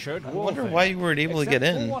 for T-shirt I warfare. wonder why you weren't able to get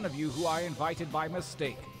Except in. for one of you who I invited by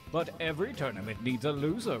mistake. But every tournament needs a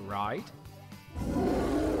loser, right?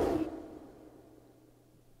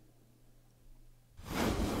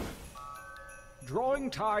 Drawing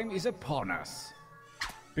time is upon us.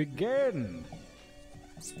 Begin.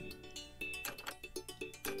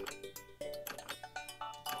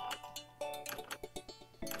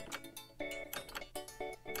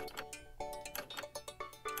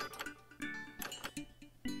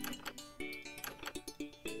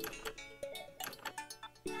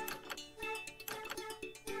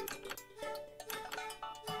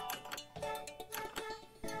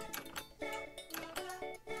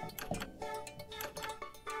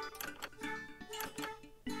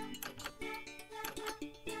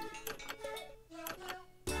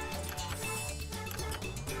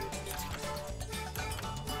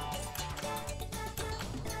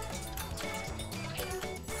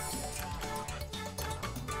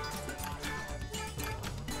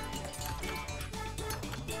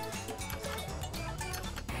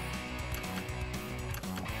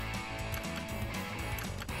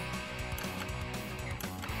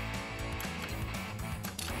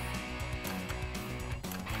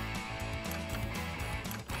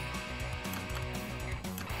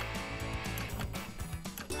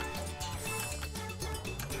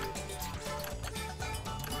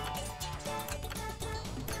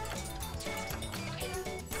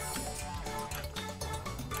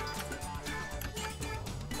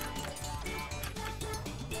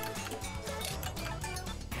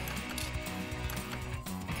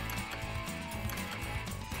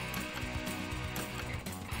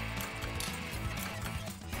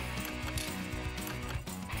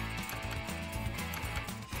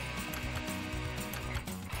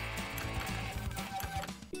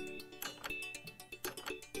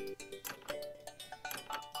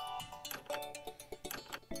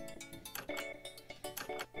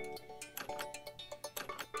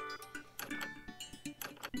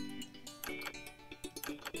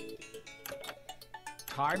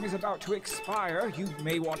 Time is about to expire. You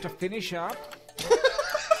may want to finish up.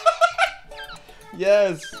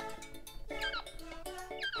 Yes.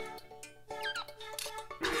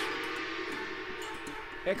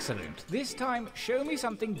 Excellent. This time, show me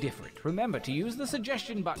something different. Remember to use the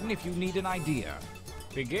suggestion button if you need an idea.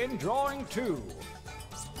 Begin drawing 2.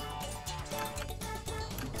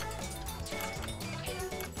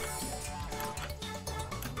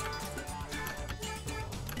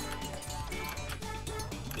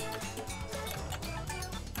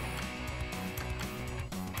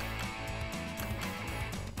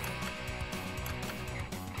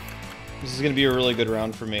 This is gonna be a really good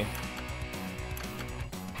round for me.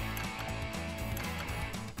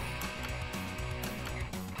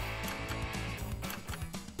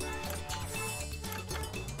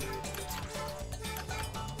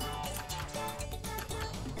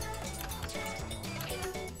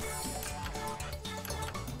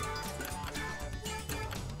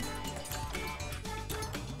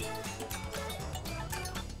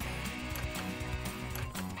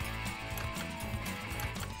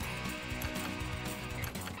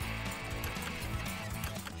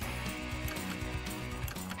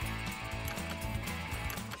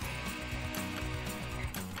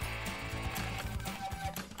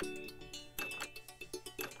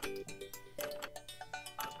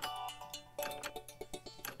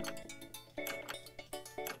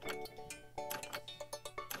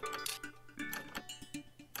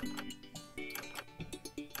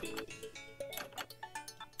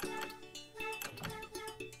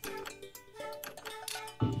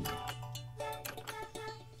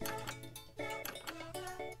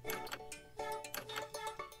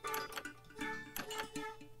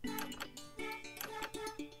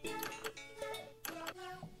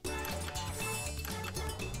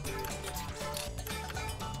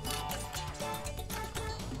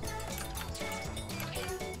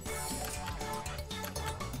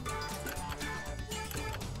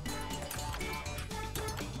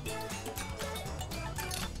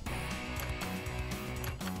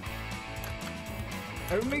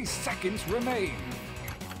 Only seconds remain.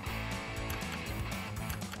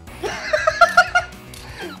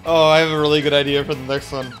 Oh, I have a really good idea for the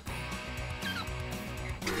next one.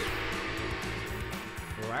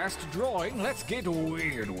 Last drawing, let's get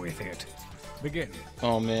weird with it. Begin.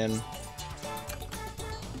 Oh man.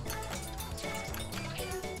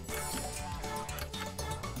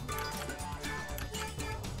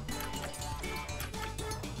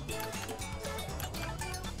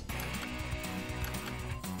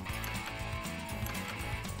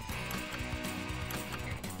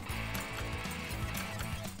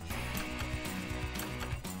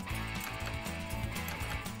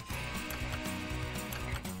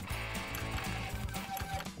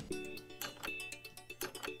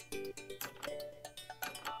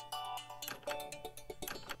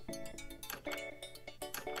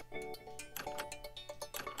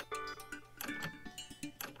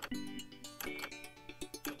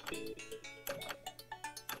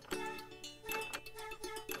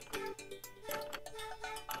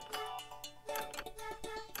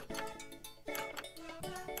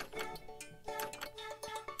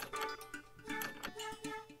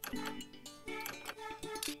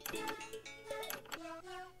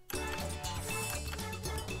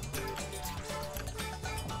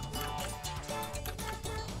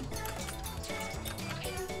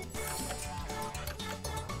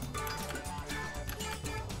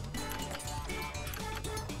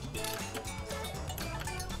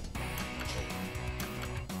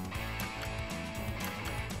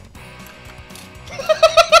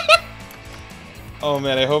 Oh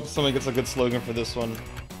man, I hope someone gets a good slogan for this one.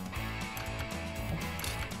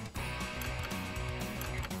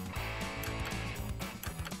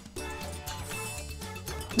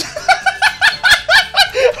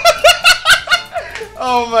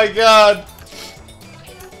 Oh my god!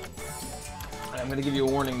 I'm gonna give you a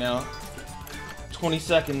warning now. 20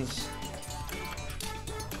 seconds.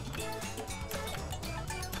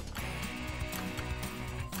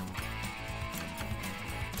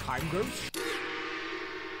 Time goes.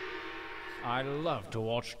 I love to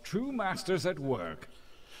watch true masters at work.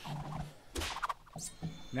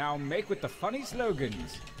 Now make with the funny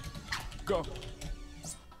slogans. Go.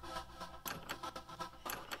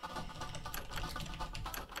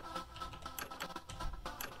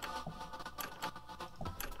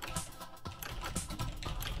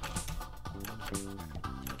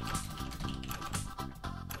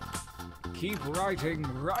 Keep writing,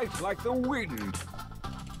 write like the wind.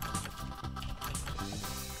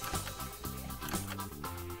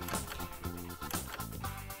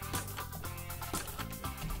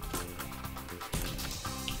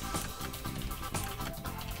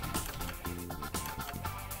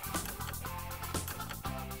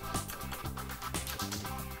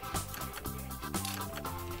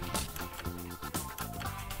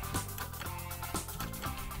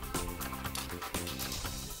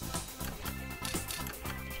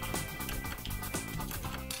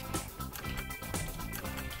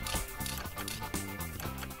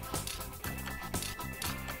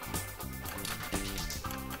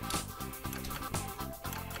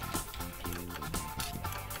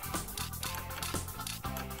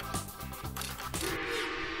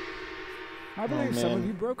 I believe some of man.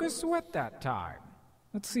 you broke a sweat that time.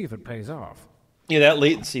 Let's see if it pays off. Yeah, that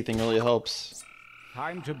latency thing really helps.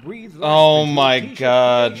 Time to breathe life Oh into my your t-shirt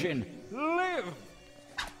God. creation. Live!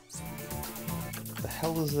 What the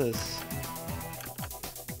hell is this?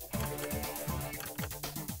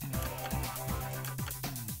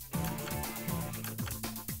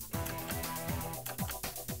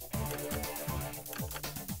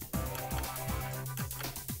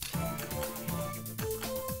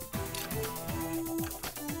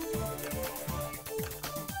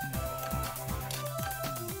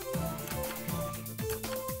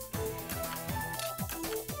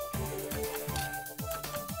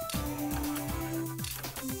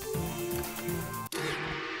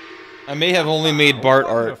 I may have only made Bart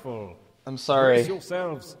art. Wonderful. I'm Brace sorry.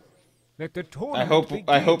 yourselves. Let the I tournament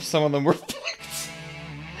begin. hope some of them were fixed.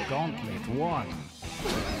 Gauntlet 1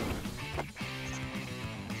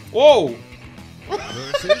 Whoa!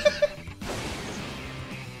 versus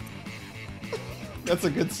That's a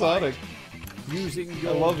good Sonic. using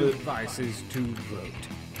your love it. devices to vote.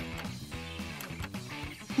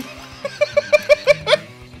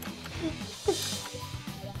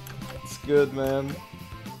 It's good, man.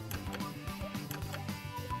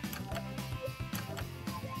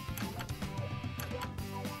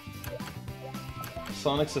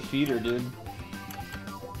 Sonic's a feeder, dude.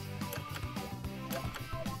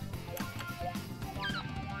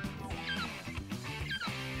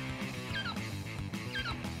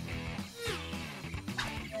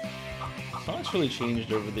 Sonic's really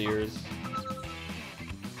changed over the years.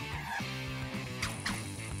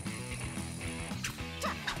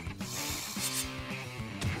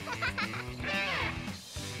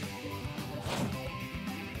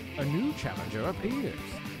 A new challenger appears.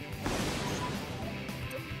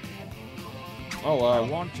 Oh I wow.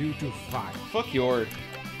 want you to fight. Fuck your.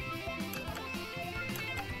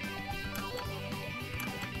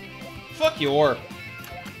 Fuck your.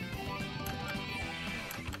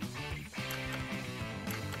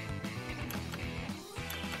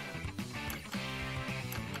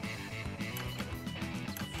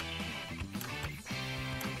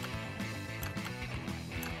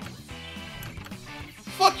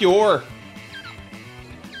 Fuck your.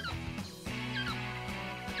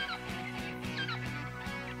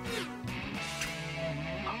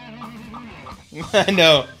 I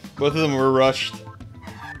know. Both of them were rushed.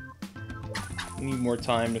 Need more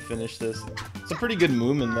time to finish this. It's a pretty good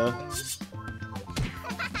Moomin, though.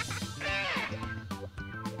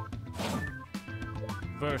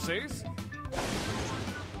 Versus.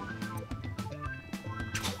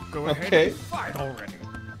 Go ahead Okay. and fight already.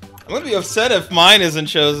 I'm gonna be upset if mine isn't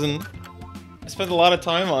chosen. I spent a lot of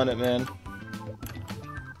time on it, man.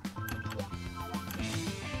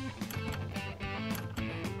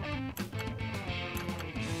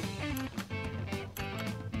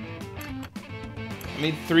 I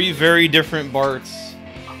made 3 very different Barts.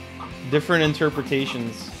 Different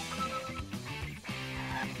interpretations.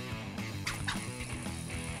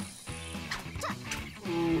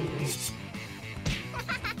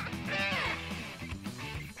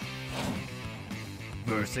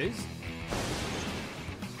 Versus.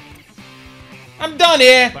 I'm done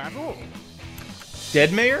here! Battle.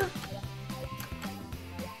 Dead Mayor?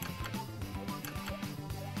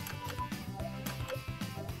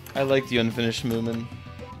 I like the unfinished Moomin.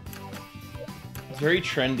 It's very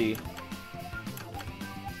trendy.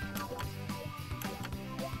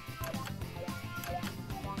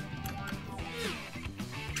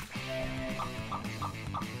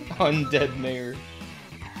 Undead Mayor.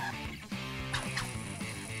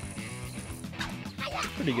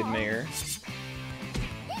 Pretty good mayor.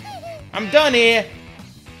 I'm done here!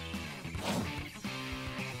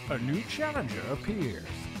 A new challenger appears.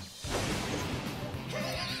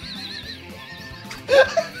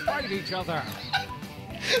 Fight each other.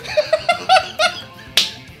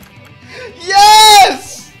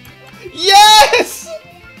 Yes! Yes!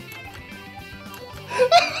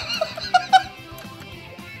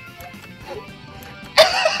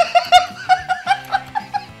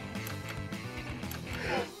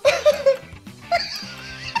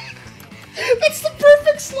 That's the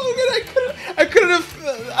perfect slogan. I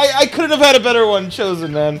couldn't have had a better one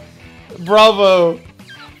chosen, man. Bravo.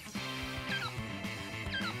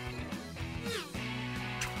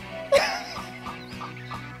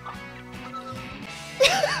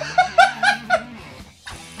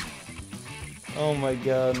 Oh my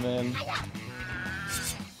god, man.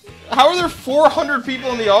 How are there 400 people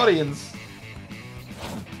in the audience?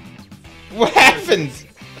 What happened?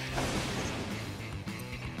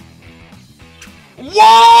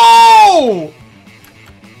 Whoa!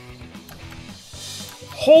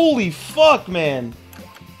 Holy fuck, man.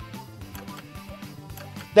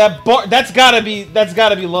 That bar, that's gotta be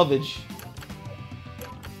lovage.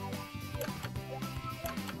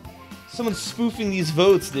 Someone's spoofing these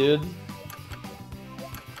votes, dude.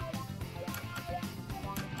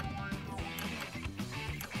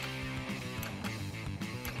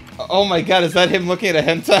 Oh my god, is that him looking at a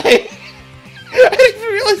hentai? I didn't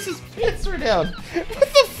even realize his pants were down. What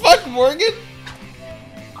the fuck, Morgan?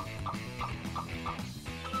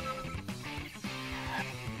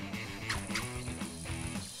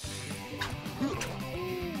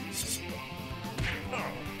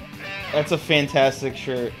 That's a fantastic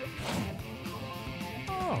shirt.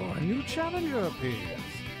 Oh, a new challenger appears.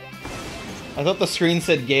 I thought the screen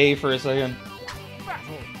said gay for a second.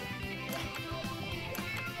 Battle.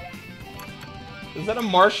 Is that a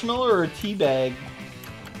marshmallow or a tea bag?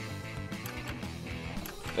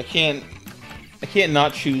 I can't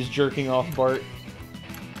not choose jerking off Bart.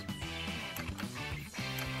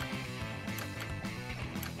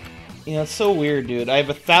 Yeah, it's so weird, dude. I have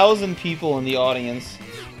 1,000 people in the audience,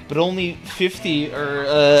 but only 50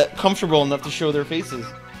 are comfortable enough to show their faces.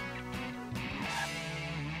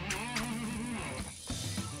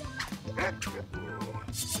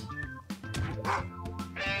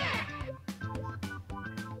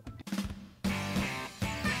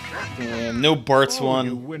 Damn, no Bart's You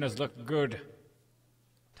one. winners look good.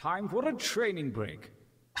 Time for a training break.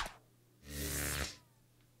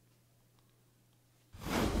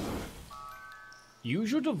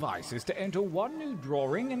 Use your devices to enter one new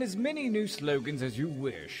drawing and as many new slogans as you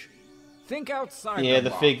wish. Think outside Yeah,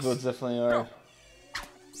 the the fake box. votes definitely are.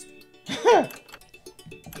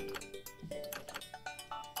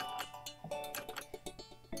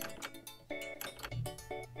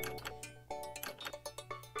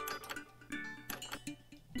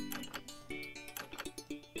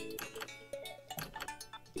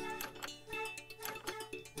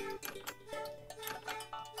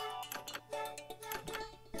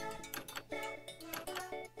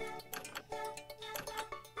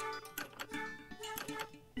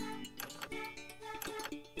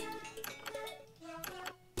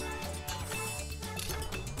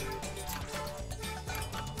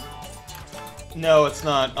 No, it's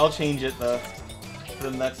not. I'll change it though for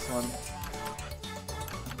the next one.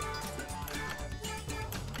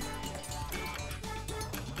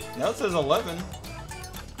 Now it says 11.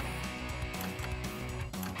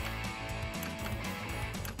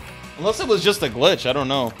 Unless it was just a glitch, I don't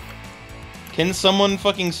know. Can someone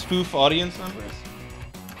fucking spoof audience members?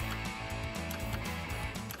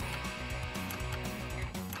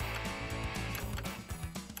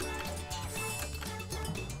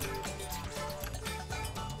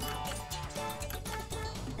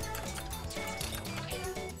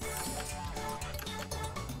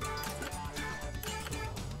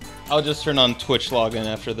 I'll just turn on Twitch login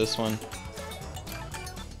after this one.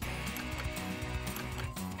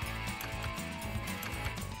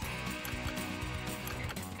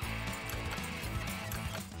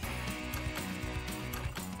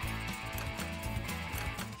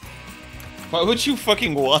 Why would you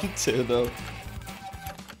fucking want to, though?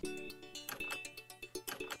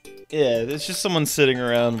 Yeah, it's just someone sitting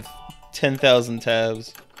around with 10,000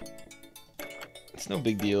 tabs. It's no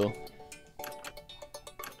big deal.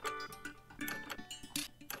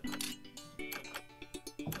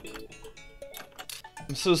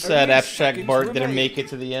 I'm so sad Abstract Bart didn't make it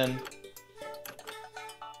to the end.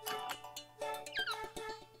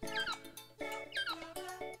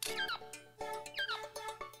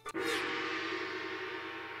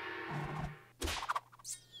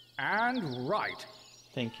 And right.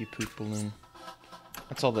 Thank you, Poop Balloon.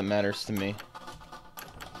 That's all that matters to me.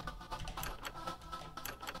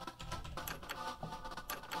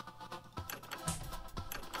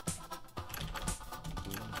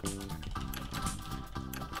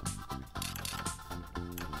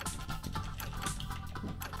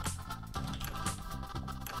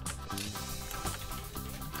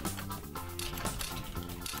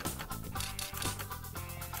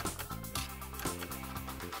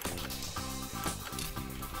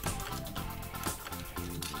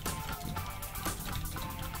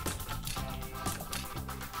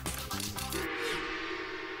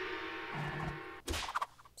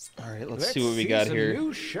 Alright, let's see what we got here.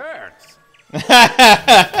 New shirts.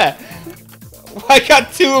 I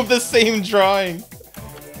got two of the same drawing.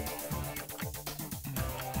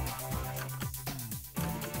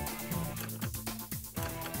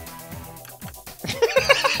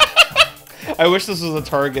 I wish this was a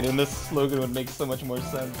Target and this slogan would make so much more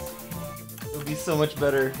sense. It would be so much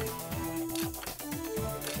better.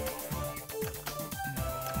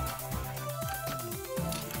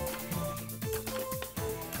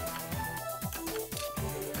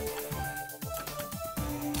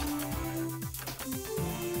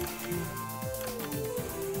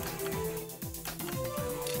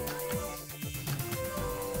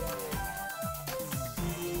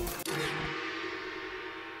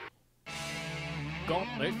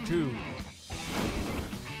 Gauntlet 2.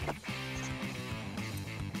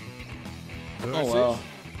 Oh wow.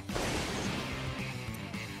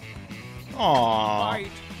 Aww.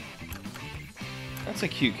 Fight. That's a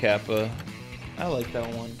cute Kappa. I like that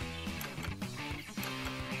one.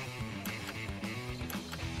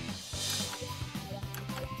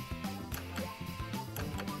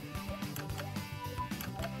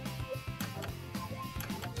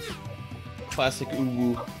 Classic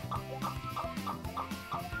uwu.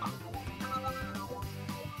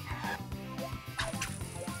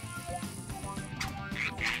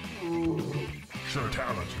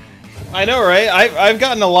 Shirtality. I know, right? I've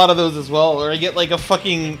gotten a lot of those as well, where I get like a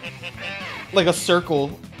fucking, like a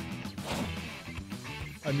circle.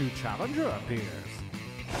 A new challenger appears.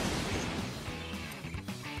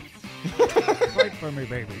 Fight for me,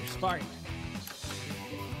 baby. Fight.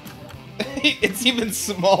 It's even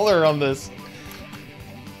smaller on this.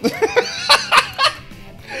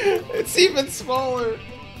 It's even smaller.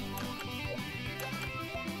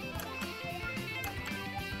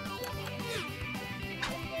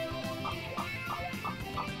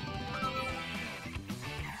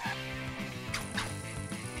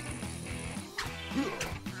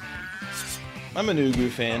 I'm an Ugu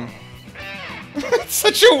fan. It's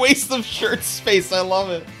such a waste of shirt space, I love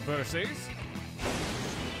it. Versus.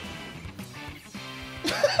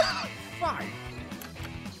 Fight.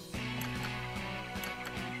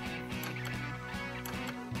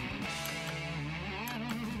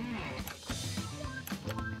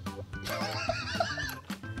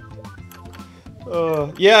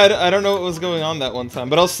 Yeah, I don't know what was going on that one time,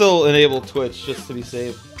 but I'll still enable Twitch just to be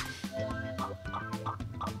safe.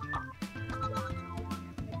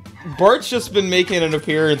 Bart's just been making an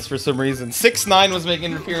appearance for some reason. 6ix9ine was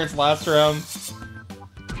making an appearance last round.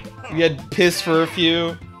 We had Piss for a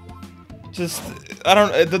few. Just, I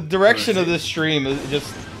don't, the direction of this stream is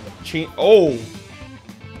just change. Oh!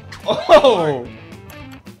 Oh!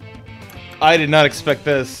 I did not expect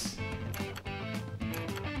this.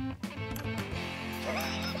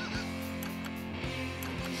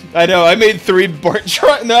 I know, I made 3 Bart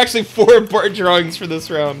drawings, no actually 4 Bart drawings for this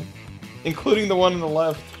round. Including the one on the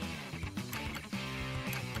left.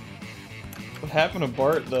 What happened to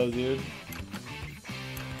Bart though, dude?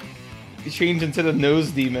 He changed into the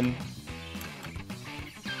nose demon.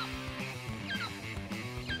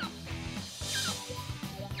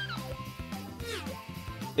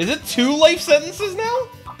 Is it 2 life sentences now?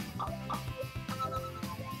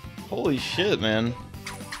 Holy shit, man.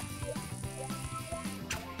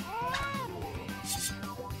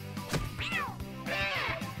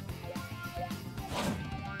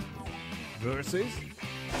 Versus.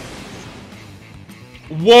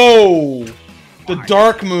 Whoa! The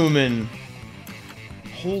Dark Moomin.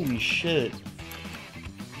 Holy shit.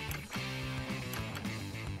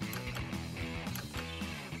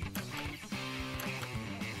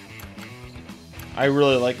 I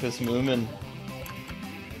really like this Moomin.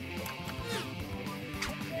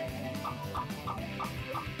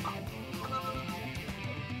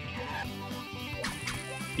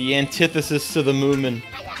 The antithesis to the Moomin.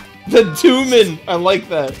 The Doomin! I like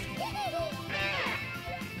that.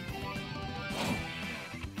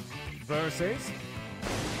 Versus.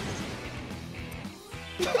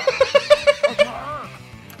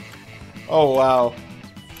 Oh wow.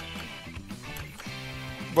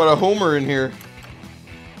 But a Homer in here.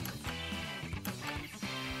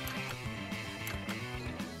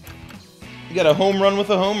 You got a home run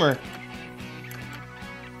with a Homer.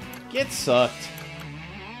 Get sucked.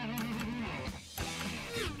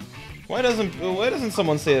 Why doesn't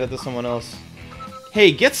someone say that to someone else?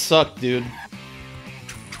 Hey, get sucked, dude.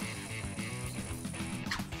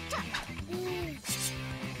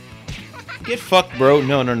 Get fucked, bro.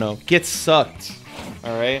 No, no, no. Get sucked.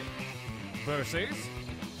 Alright? Versus.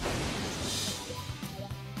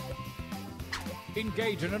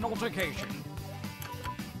 Engage in an altercation.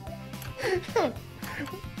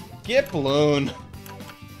 Get blown.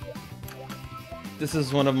 This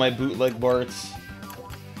is one of my bootleg Barts.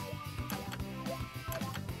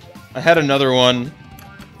 I had another one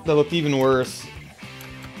that looked even worse.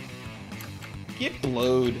 Get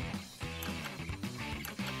blowed.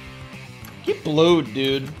 Get blowed,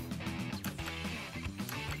 dude.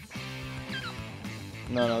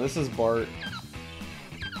 No, no, this is Bart.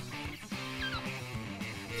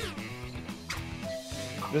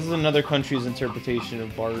 This is another country's interpretation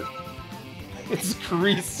of Bart. It's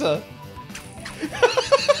Carissa.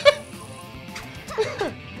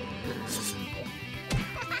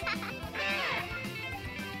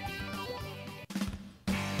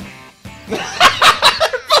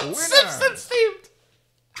 Simpsons themed.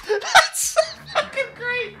 That's so fucking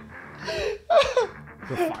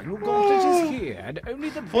and only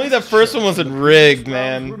the If only that first one wasn't rigged,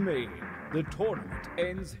 man. Remain. The tournament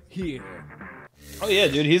ends here. Oh yeah,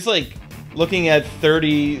 dude, he's like looking at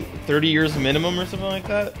 30 years minimum or something like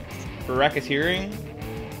that for racketeering.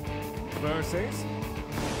 Versus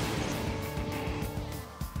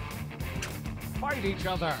fight each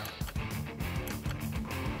other.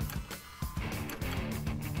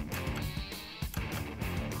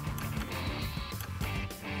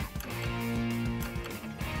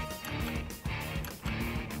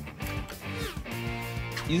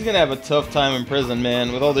 He's gonna have a tough time in prison,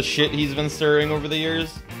 man, with all the shit he's been stirring over the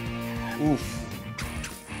years. Oof.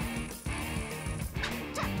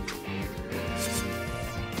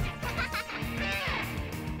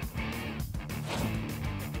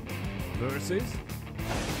 Versus.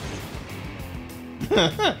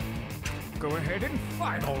 Go ahead and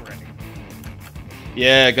fight already.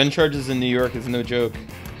 Yeah, gun charges in New York is no joke.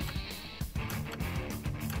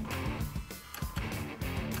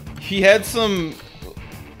 He had someone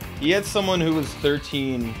who was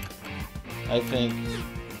 13, I think.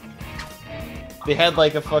 They had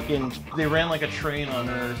like they ran like a train on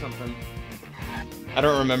her or something. I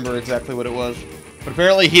don't remember exactly what it was. But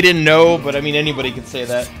apparently he didn't know, but I mean anybody could say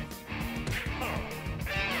that.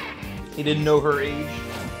 He didn't know her age.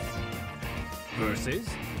 Versus.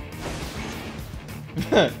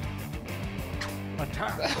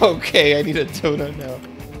 Attack. Okay, I need a donut now.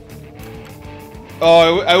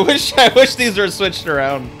 Oh, I wish these were switched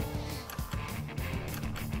around.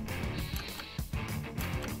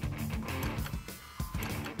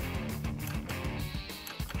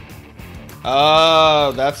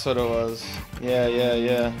 Oh, that's what it was. Yeah, yeah,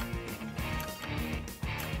 yeah.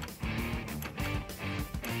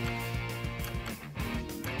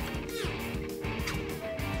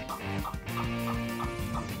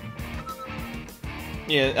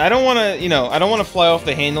 Yeah, I don't want to, I don't want to fly off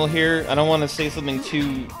the handle here. I don't want to say something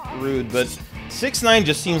too rude, but 6ix9ine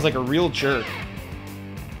just seems like a real jerk.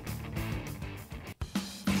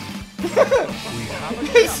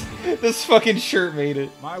 This fucking shirt made it.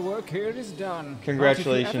 My work here is done.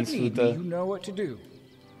 Congratulations, but if you ever need Futa. me, you know what to do.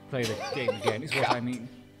 Play the game again is what I mean.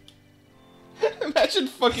 Imagine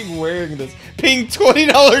fucking wearing this. Paying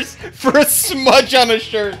 $20 for a smudge on a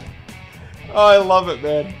shirt. Oh, I love it,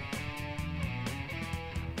 man.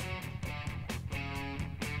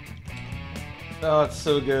 Oh, it's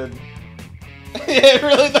so good. It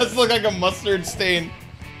really does look like a mustard stain.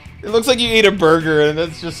 It looks like you ate a burger and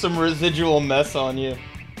that's just some residual mess on you.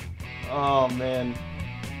 Oh, man.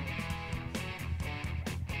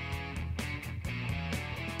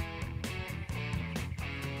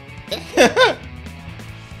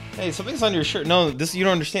 Hey, something's on your shirt. No, this you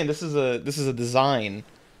don't understand. This is a design.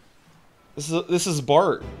 This is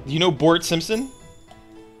Bart. Do you know Bart Simpson?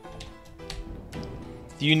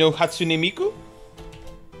 Do you know Hatsune Miku?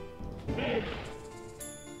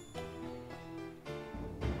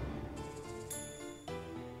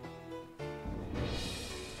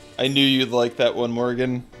 I knew you'd like that one,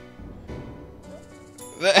 Morgan.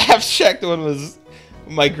 The abstract one was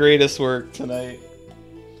my greatest work tonight.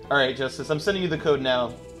 Alright, Justice, I'm sending you the code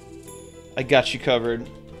now. I got you covered.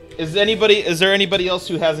 Is there anybody else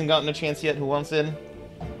who hasn't gotten a chance yet who wants in?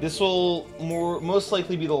 This will most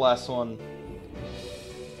likely be the last one.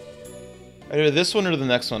 Either this one or the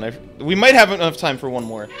next one. We might have enough time for one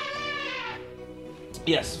more.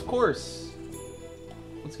 Yes, of course.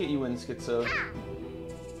 Let's get you in, Schizo.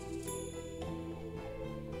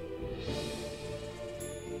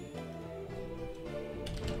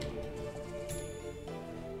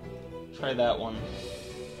 Try that one.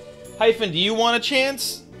 Hyphen, do you want a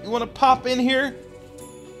chance? You want to pop in here?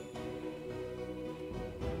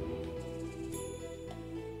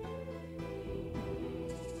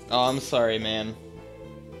 Oh, I'm sorry, man.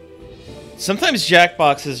 Sometimes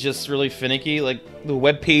Jackbox is just really finicky. Like the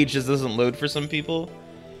web page just doesn't load for some people.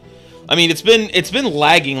 I mean, it's been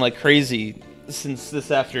lagging like crazy since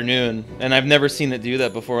this afternoon, and I've never seen it do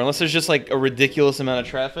that before, unless there's just like a ridiculous amount of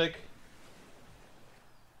traffic.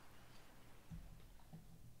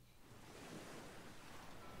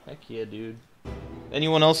 Heck yeah, dude.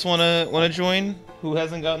 Anyone else wanna join who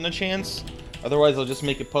hasn't gotten a chance? Otherwise, I'll just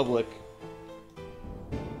make it public.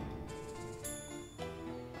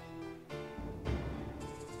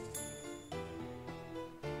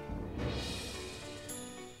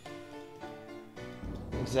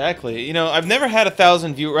 Exactly. You know, I've never had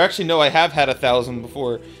 1,000 viewers. Actually, no, I have had 1,000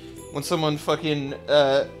 before. When someone fucking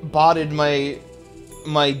botted my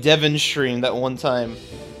Devon stream that one time.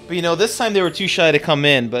 But, you know, this time they were too shy to come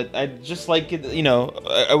in. But I'd just like it, you know,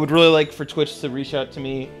 I would really like for Twitch to reach out to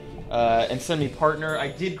me and send me partner. I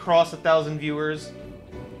did cross 1,000 viewers.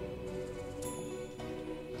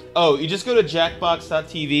 Oh, you just go to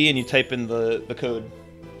jackbox.tv and you type in the code.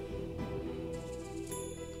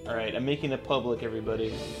 Alright, I'm making it public,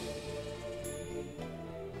 everybody.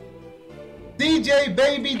 DJ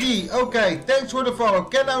Baby D. Okay, thanks for the follow.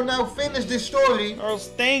 Can I now finish this story? Charles,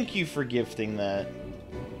 thank you for gifting that.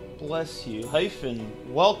 Bless you. Hyphen,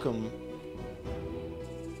 welcome.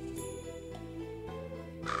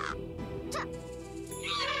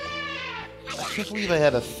 I can't believe I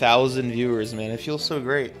had 1,000 viewers, man. I feel so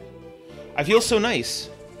great. I feel so nice.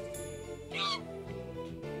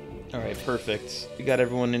 Alright, perfect. We got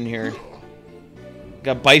everyone in here.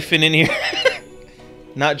 Got Bifin in here.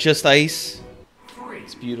 Not just ice.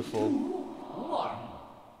 It's beautiful.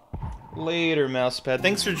 Later, Mousepad.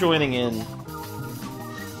 Thanks for joining in.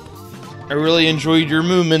 I really enjoyed your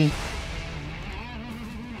movement.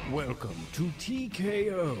 Welcome to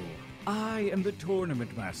TeeKO. I am the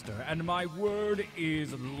tournament master, and my word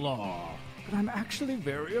is law. But I'm actually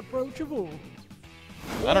very approachable.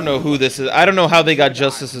 I don't know who this is. I don't know how they got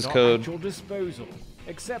Justice's code. At your disposal.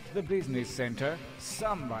 Except the business center,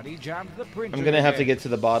 somebody jammed the printer. I'm gonna have to get to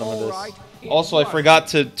the bottom of this. Also, I forgot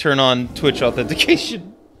to turn on Twitch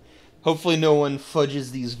authentication. Hopefully no one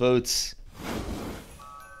fudges these votes.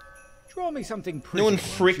 Draw me something pretty. No one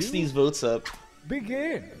fricks these votes up.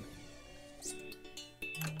 Begin.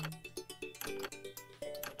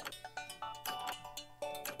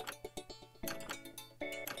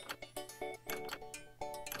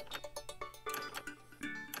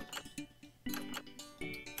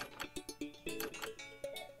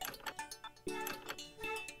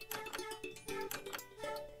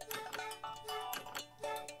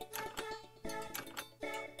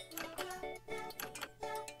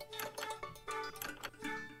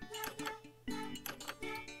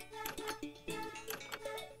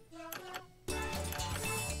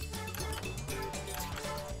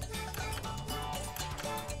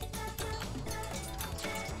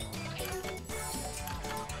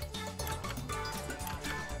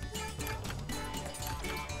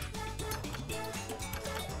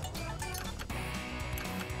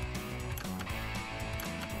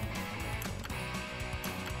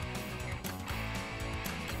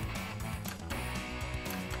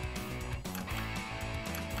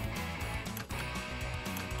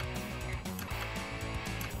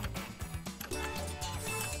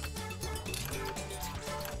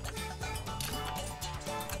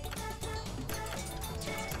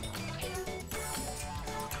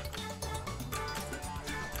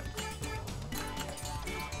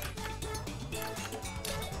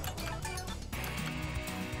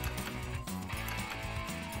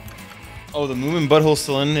 Oh, the Moon and Butthole's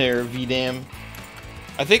still in there, V-damn.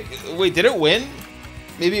 I think... Wait, did it win?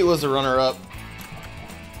 Maybe it was a runner-up.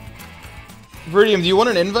 Veridium, do you want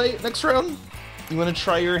an invite next round? You want to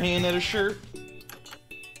try your hand at a shirt?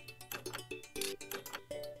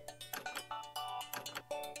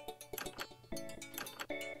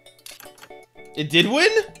 It did win?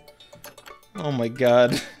 Oh my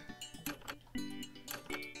god.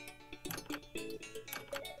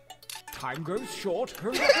 Time grows short.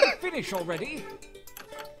 Hurry up and finish already.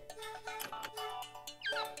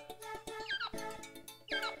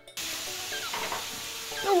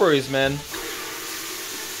 No worries, man.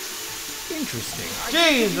 Interesting.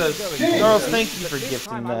 Jesus! Charles, thank you for This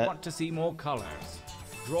gifting time I that. want to see more colors.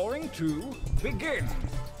 Drawing 2, begin.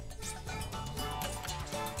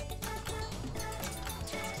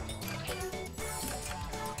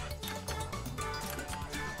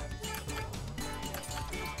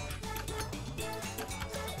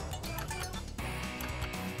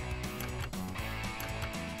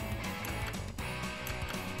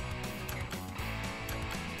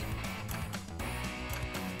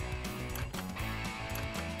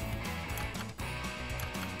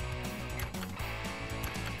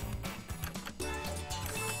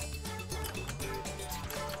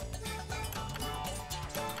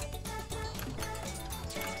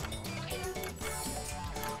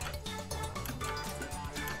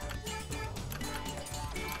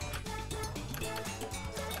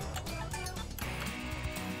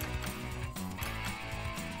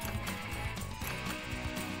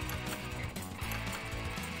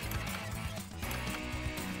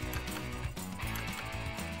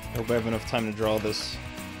 I hope I have enough time to draw this.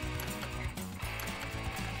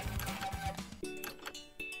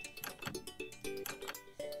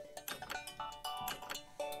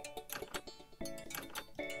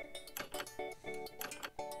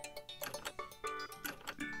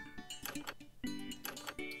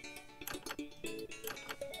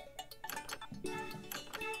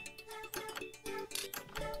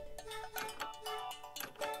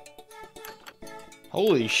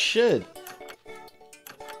 Holy shit.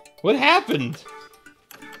 What happened?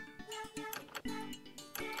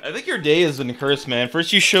 I think your day has been cursed, man.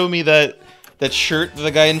 First you show me that shirt that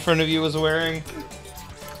the guy in front of you was wearing.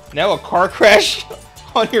 Now a car crash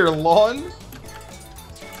on your lawn?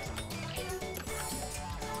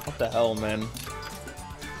 What the hell, man?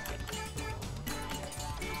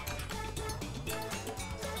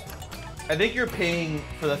 I think you're paying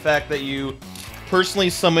for the fact that you personally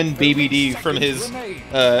summoned Baby D from his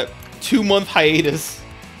 2-month hiatus.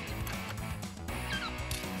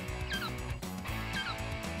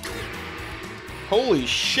 Holy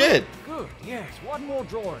shit! Good, yes. One more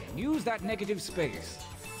drawing. Use that negative space.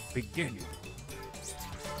 Begin.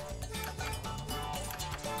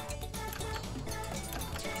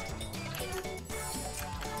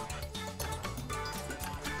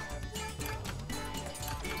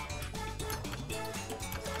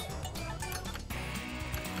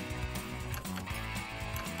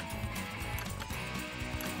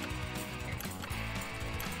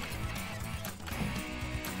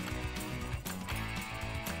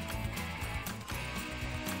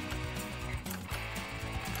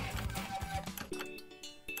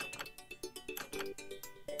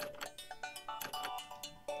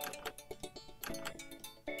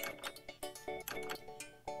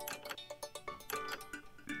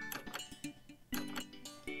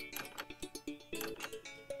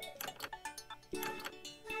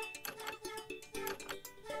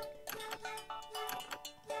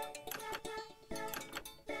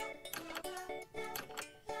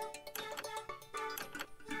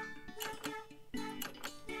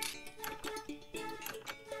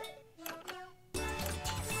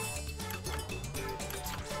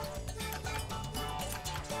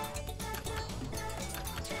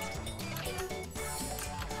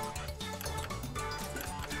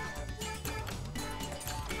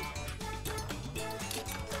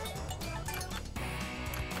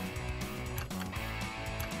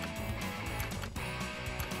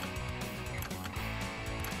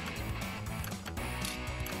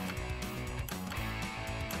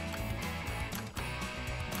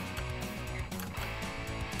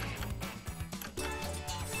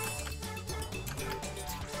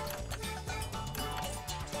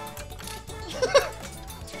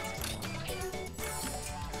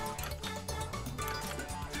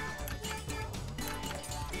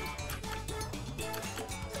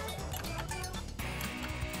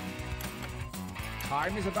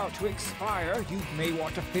 Time is about to expire. You may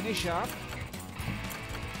want to finish up.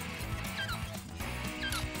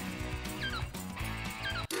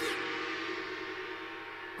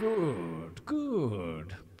 Good,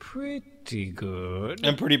 good. Pretty good.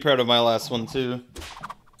 I'm pretty proud of my last one, too.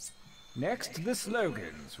 Next, the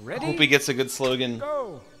slogans. Ready? Hope he gets a good slogan.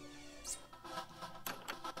 Go!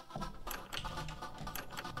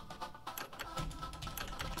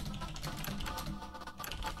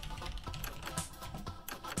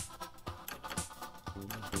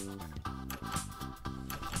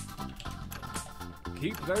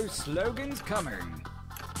 Keep those slogans coming.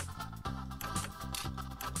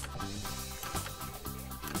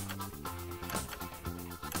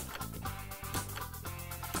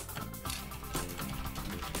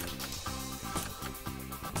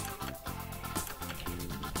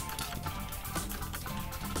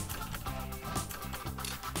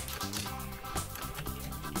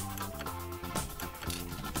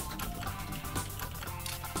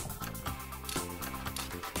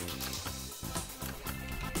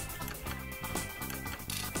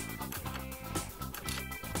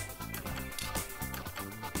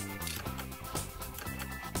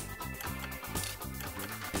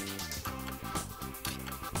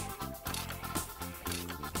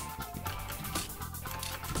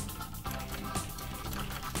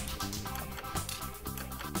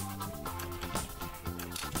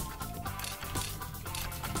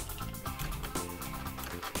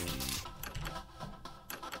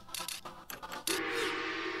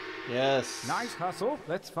 Yes. Nice hustle.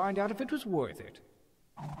 Let's find out if it was worth it.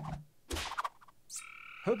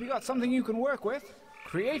 Hope you got something you can work with.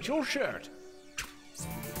 Create your shirt.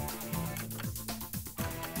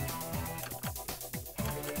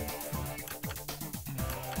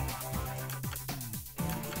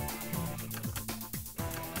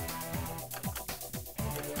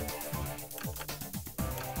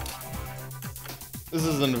 This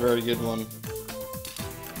isn't a very good one.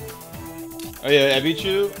 Oh yeah,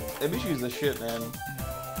 Ebichu? Ebichu's the shit, man.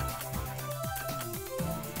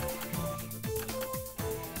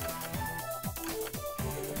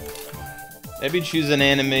 Ebichu's an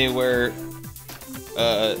anime where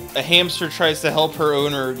a hamster tries to help her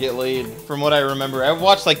owner get laid, from what I remember. I've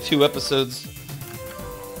watched like 2 episodes.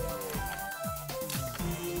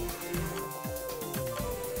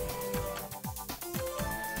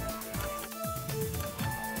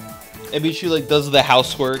 Maybe she like does the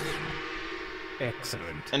housework, Excellent.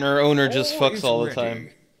 and her owner just All fucks is all the ready. time.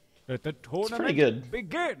 Let the tournament pretty good.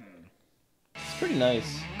 begin. It's pretty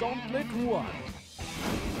nice. Gauntlet 1.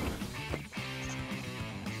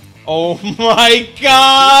 Oh my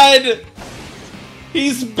god!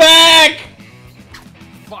 He's back!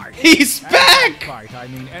 Fight. He's And back! by fight, I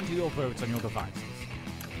mean enter your votes on your devices.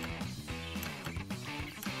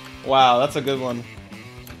 Wow, that's a good one.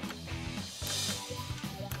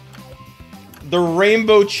 The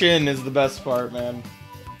rainbow chin is the best part, man.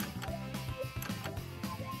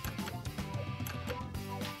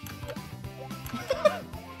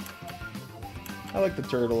 I like the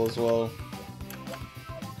turtle as well.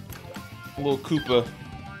 A little Koopa.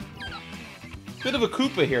 Bit of a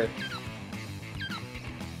Koopa here.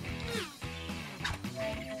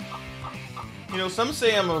 You know, some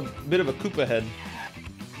say I'm a bit of a Koopa head.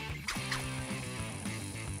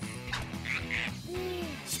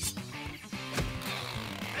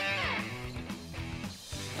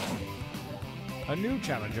 A new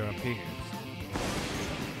challenger appears.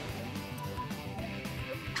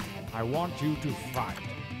 I want you to fight.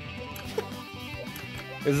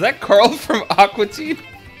 Is that Carl from Aqua Teen?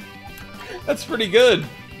 That's pretty good.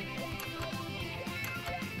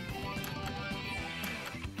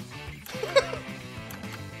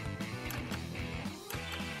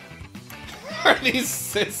 Are these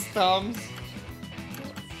systems?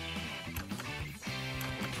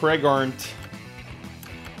 Preg aren't.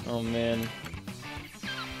 Oh man.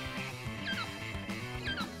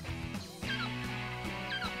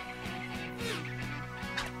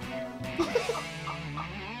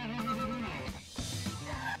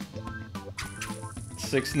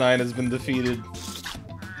 (6'9" has been defeated.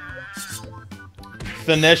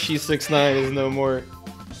 Fineshi 6'9" is no more.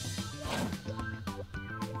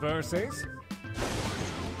 Versus.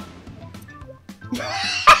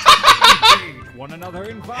 Engage one another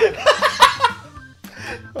in violence.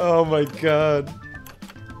 Oh my god.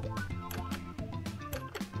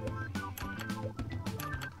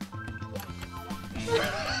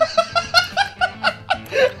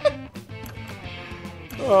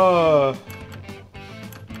 Oh.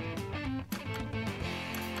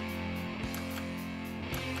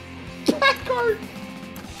 Jackbox.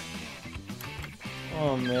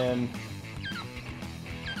 Oh man.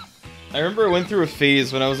 I remember I went through a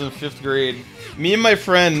phase when I was in 5th grade. Me and my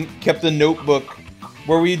friend kept a notebook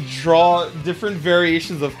where we draw different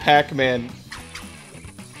variations of Pac-Man.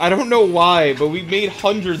 I don't know why, but we made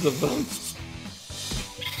hundreds of them.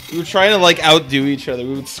 We were trying to like outdo each other.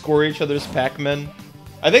 We would score each other's Pac-Man.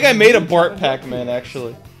 I think I made a Bart Pac-Man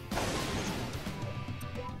actually.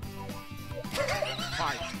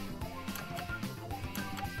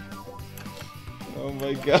 Oh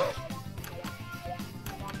my god.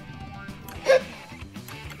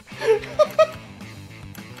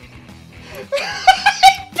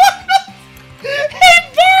 Hey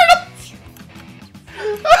Bartles!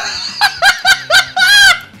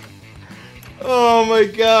 Oh my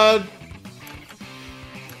god.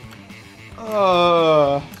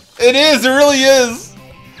 It is, it really is.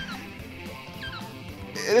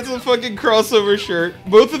 It's a fucking crossover shirt.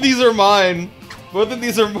 Both of these are mine. Both of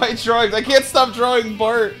these are my drawings. I can't stop drawing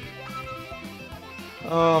Bart.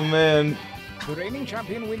 Oh man. The reigning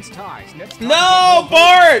champion wins ties. Next time, No,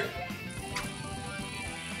 Bart!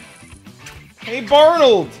 Hey,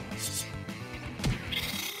 Barnold!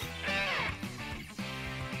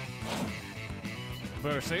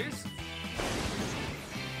 Versus.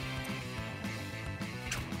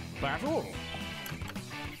 Battle.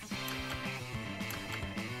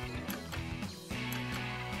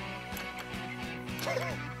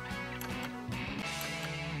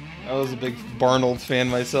 I was a big Barnold fan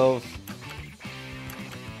myself.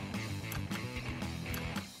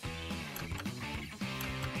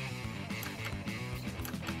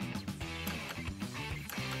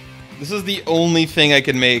 This is the only thing I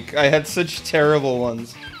could make. I had such terrible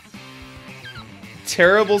ones.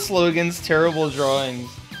 Terrible slogans, terrible drawings.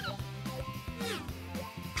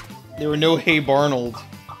 There were no Hey Barnold.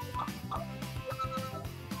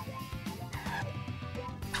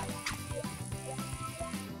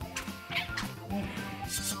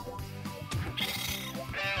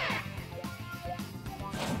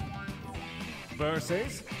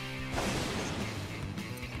 Versus.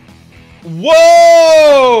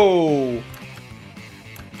 Whoa!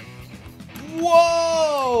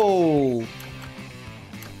 Whoa!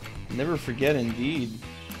 Never forget, indeed.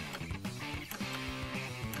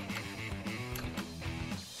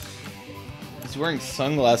 He's wearing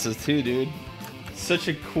sunglasses too, dude. Such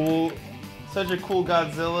a cool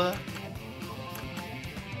Godzilla.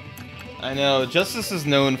 I know, Justice is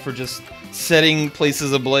known for just setting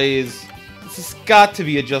places ablaze. This has got to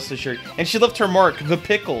be a Justice shirt. And she left her mark, the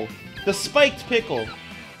pickle. The spiked pickle.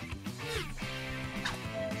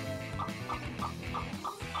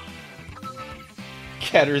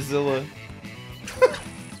 Catterzilla.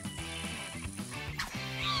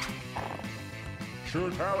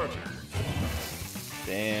 Brutality.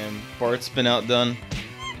 Damn, Bart's been outdone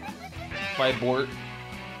by Bort.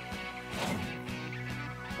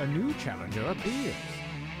 A new challenger appears.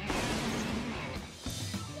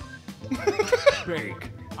 Break.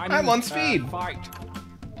 I'm on speed. Fight.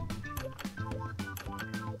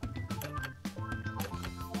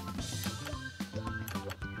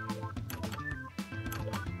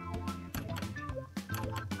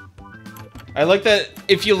 I like that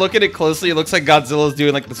if you look at it closely, it looks like Godzilla's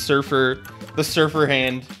doing like the surfer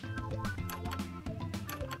hand.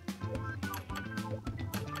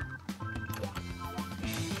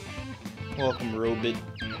 Welcome, Robit.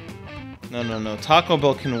 No. Taco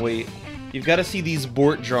Bell can wait. You've got to see these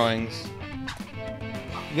Bort drawings.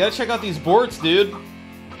 You gotta check out these Borts, dude.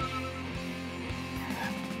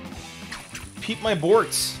 Peep my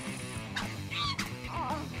Borts.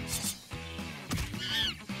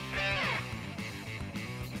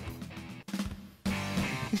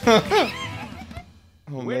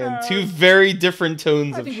 Oh man, two very different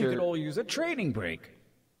tones of I think we shirt. could all use a training break.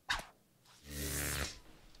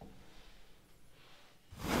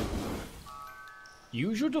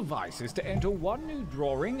 Use your devices to enter one new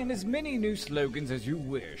drawing and as many new slogans as you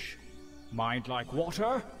wish. Mind like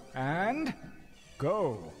water, and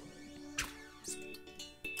go.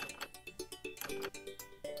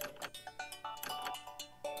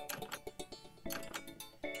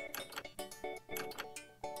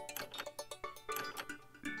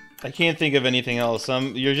 I can't think of anything else.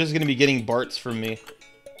 You're just gonna be getting Barts from me.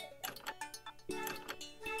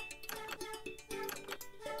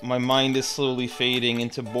 My mind is slowly fading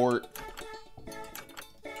into Bort.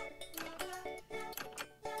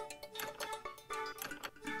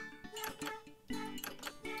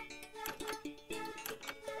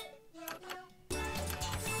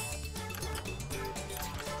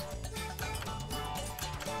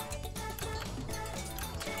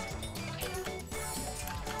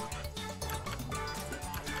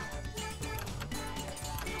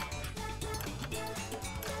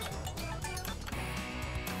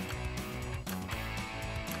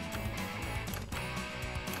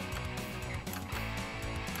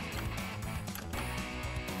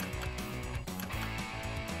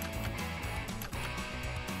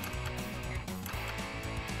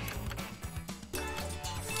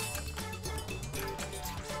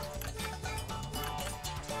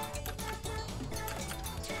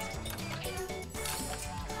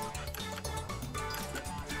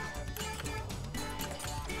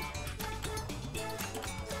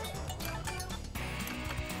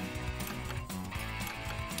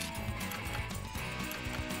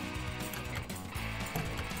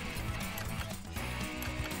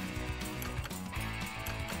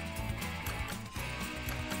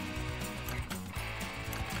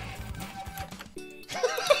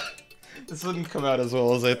 This wouldn't come out as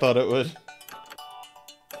well as I thought it would.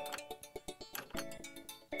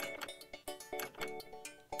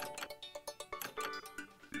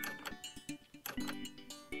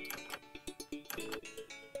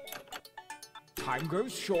 Time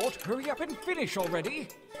grows short. Hurry up and finish already.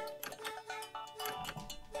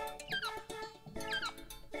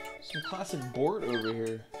 Some classic Bort over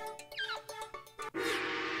here.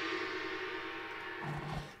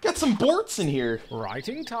 Got some Borts in here.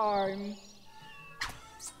 Writing time.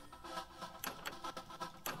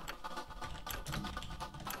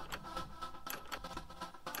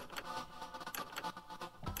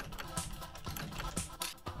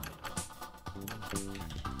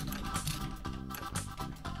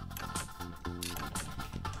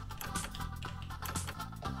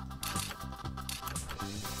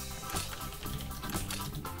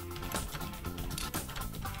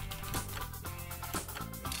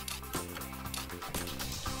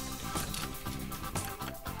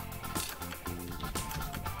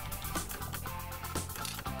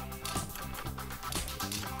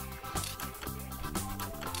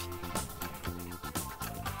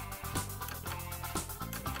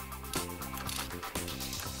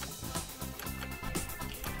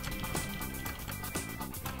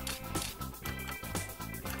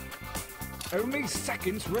 Only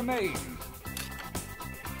seconds remain.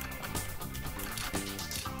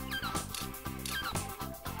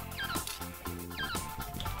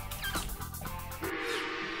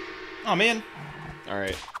 Oh man.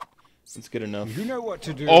 Alright. That's good enough. You know what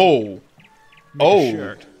to do. Oh! Make a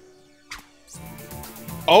shirt.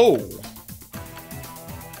 Oh!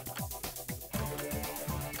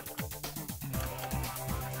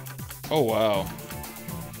 Oh, wow.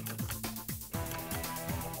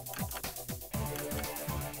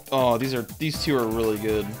 Oh, these two are really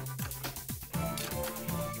good.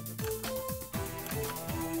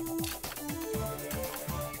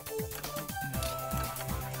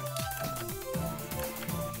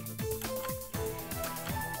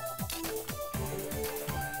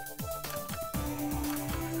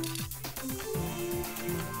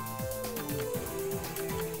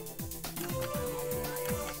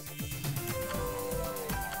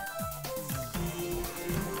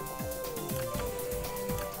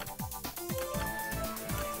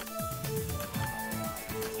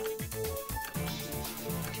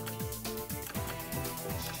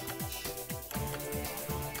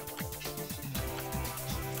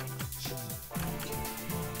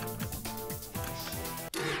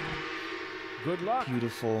 Good luck.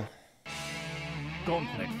 Beautiful.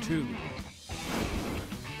 Gauntlet 2.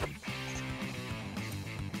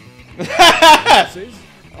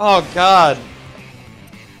 Oh, God.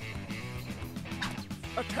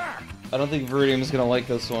 Attack. I don't think Viridium's gonna like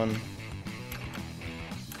this one.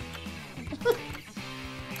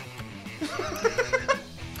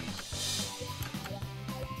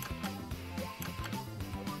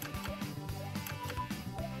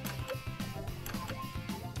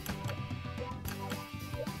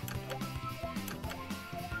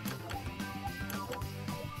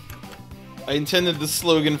 I intended the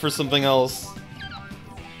slogan for something else.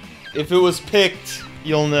 If it was picked,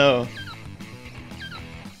 you'll know.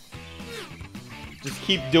 Just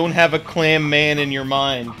keep "don't have a clam man" in your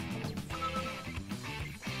mind.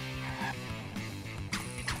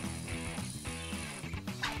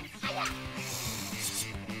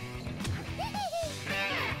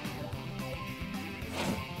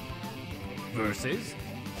 Versus.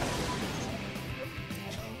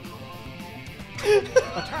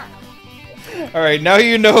 Attack. Alright, now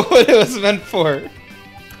you know what it was meant for.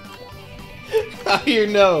 Now you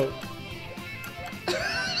know.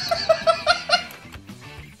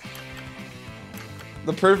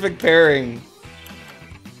 The perfect pairing.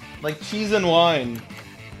 Like cheese and wine.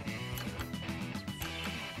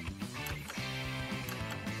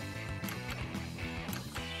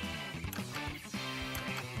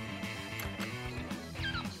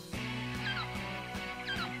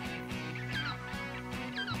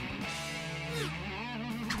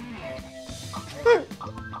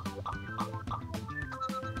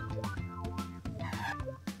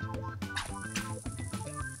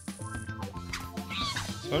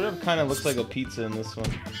 Sort of kind of looks like a pizza in this one.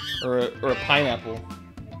 Or a pineapple.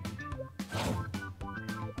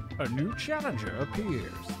 A new challenger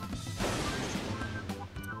appears.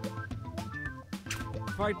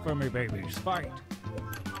 Fight for me, babies, fight.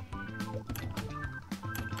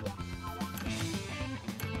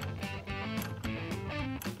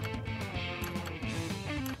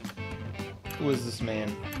 Who is this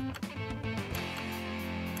man?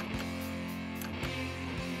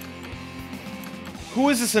 Who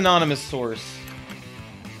is this anonymous source?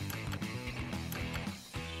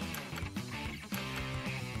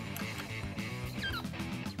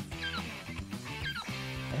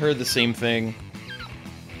 I heard the same thing.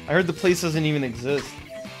 I heard the place doesn't even exist.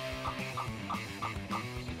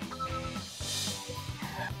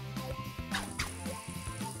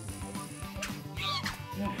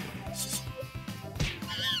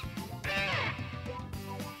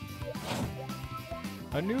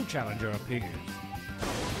 A new challenger appears.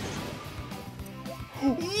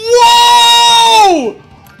 Whoa!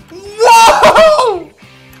 Whoa!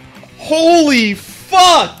 Holy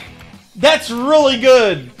fuck! That's really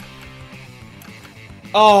good!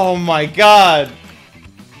 Oh my god.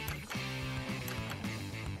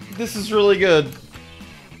 This is really good.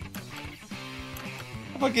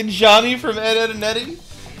 Fucking Johnny from Ed, Edd and Eddy?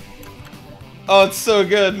 Oh, it's so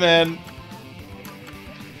good, man.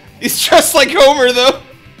 He's dressed like Homer, though.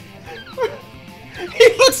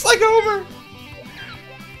 He looks like Homer.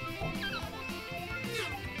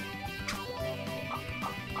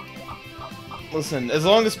 Listen, as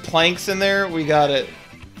long as Plank's in there, we got it.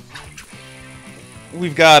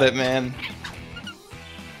 We've got it, man.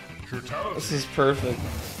 This is perfect.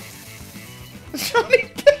 Johnny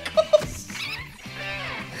Pickles!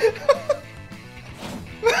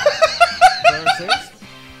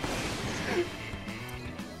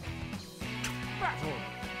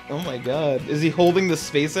 Oh my god. Is he holding the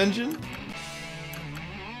space engine?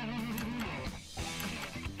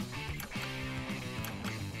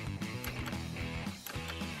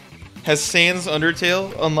 Has Sans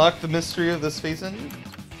Undertale unlocked the mystery of the space engine?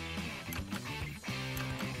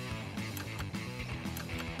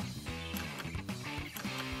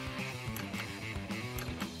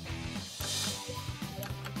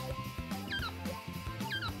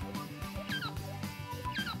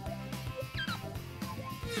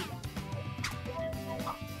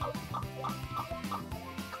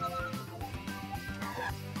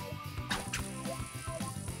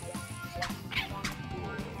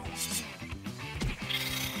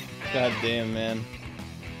 God damn, man.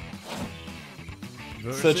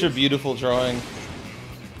 Versus Such a beautiful drawing.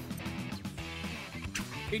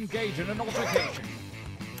 engage in an altercation.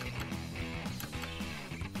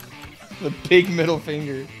 The big middle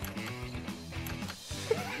finger.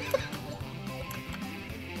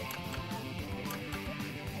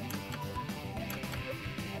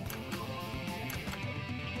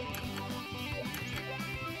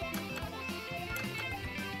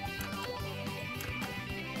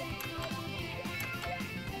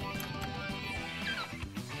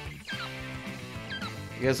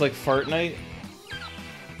 You guys like Fart Night?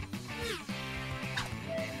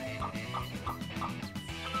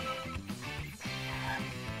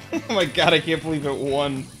 Oh my god, I can't believe it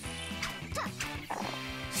won.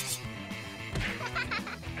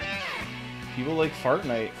 People like Fart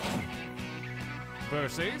Night.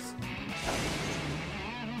 Versus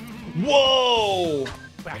Whoa!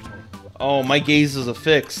 battle. Oh, my gaze is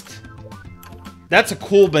affixed. That's a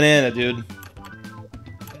cool banana, dude.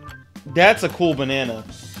 That's a cool banana.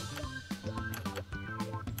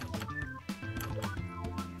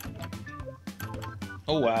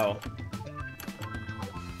 Oh, wow.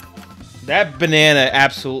 That banana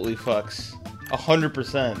absolutely fucks.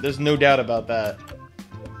 100%. There's no doubt about that.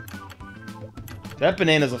 That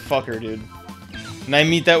banana's a fucker, dude. And I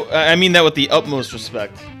mean that with the utmost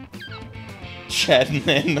respect. Chad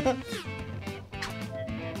banana.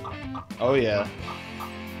 Oh yeah.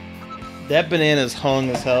 That banana's hung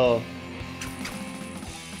as hell.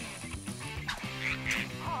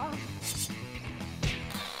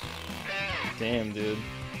 Damn, dude.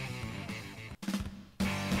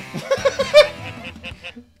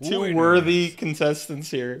 Two worthy contestants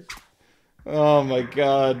here. Oh my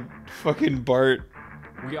god. Fucking Bart.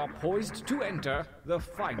 We are poised to enter the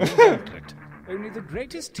final gauntlet. Only the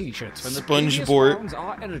greatest t-shirts from the previous SpongeBob. rounds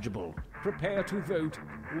are eligible. Prepare to vote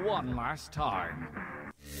one last time.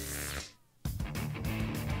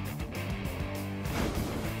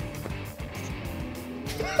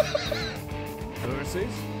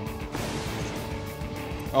 Versus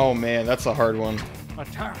Oh man, that's a hard one.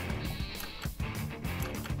 attack.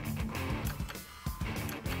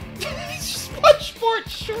 SpongeBob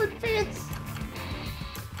short pants.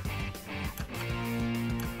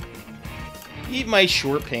 Eat my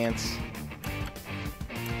short pants.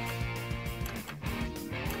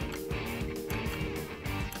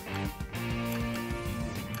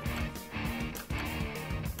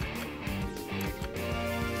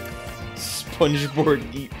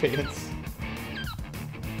 SpongeBob eat pants.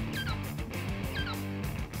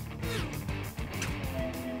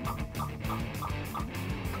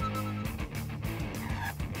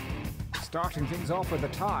 Starting things off with a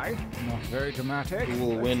tie. Not very dramatic. Who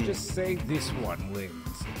will Let's win? just say this one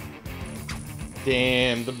wins.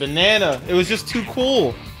 Damn, the banana. It was just too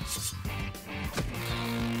cool.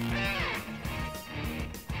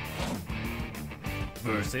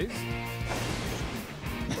 Versus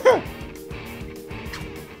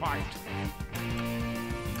fight.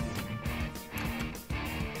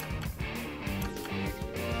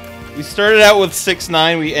 We started out with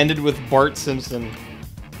 6'9", we ended with Bart Simpson.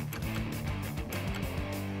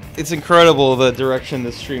 It's incredible the direction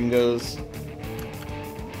this stream goes.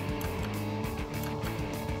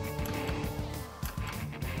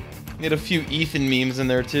 We had a few Ethan memes in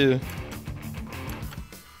there too.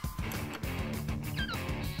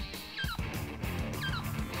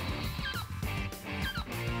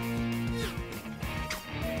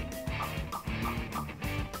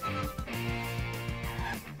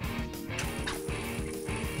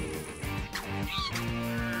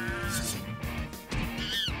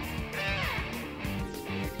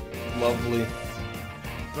 Lovely.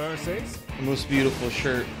 Versus The most beautiful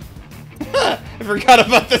shirt. I forgot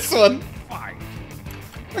about this one. fight.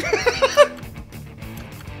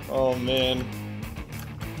 Oh man.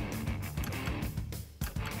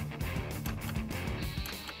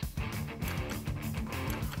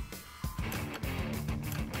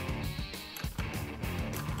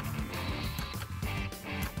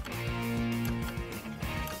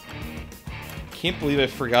 Can't believe I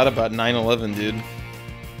forgot about 9/11, dude.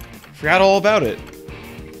 Forgot all about it.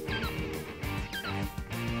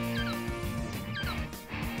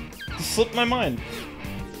 Just slipped my mind.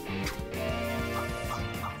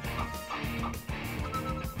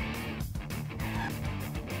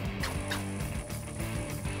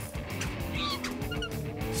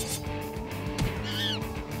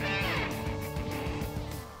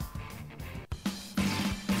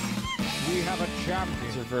 We have a These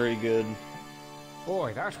champion. are very good.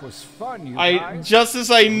 Boy, that was fun, you guys. Just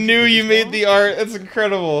as I knew you made the art, it's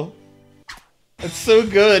incredible. It's so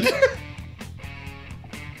good.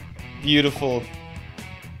 Beautiful.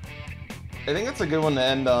 I think that's a good one to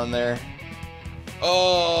end on there.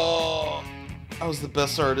 Oh, I was the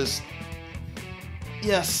best artist.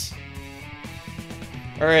 Yes.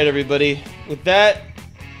 Alright, everybody. With that,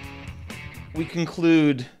 we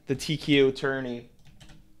conclude the TeeKO tourney.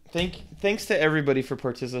 Thanks to everybody for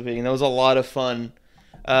participating. That was a lot of fun.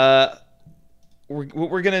 What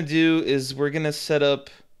we're gonna do is we're gonna set up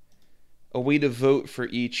a way to vote for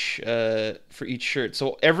each shirt.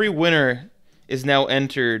 So every winner is now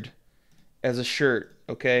entered as a shirt.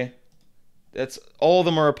 Okay, that's all of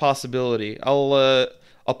them are a possibility. I'll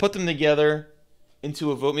put them together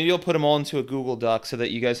into a vote. Maybe I'll put them all into a Google Doc so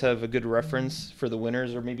that you guys have a good reference for the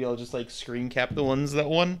winners, or maybe I'll just like screen cap the ones that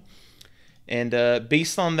won. And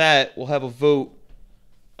based on that, we'll have a vote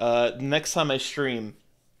next time I stream,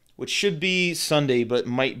 which should be Sunday, but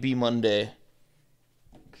might be Monday,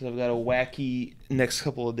 because I've got a wacky next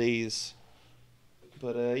couple of days.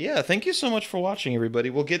 But yeah, thank you so much for watching, everybody.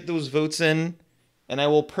 We'll get those votes in, and I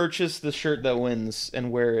will purchase the shirt that wins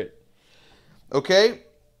and wear it. Okay?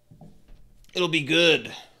 It'll be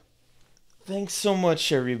good. Thanks so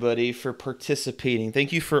much, everybody, for participating.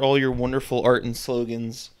 Thank you for all your wonderful art and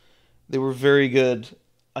slogans. They were very good.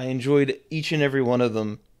 I enjoyed each and every one of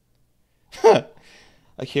them. I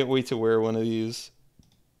can't wait to wear one of these.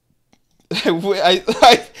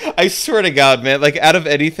 I swear to God, man. Like, out of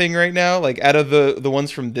anything right now, like, out of the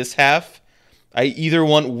ones from this half, I either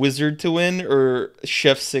want Wizard to win or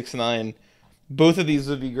Chef 69. Both of these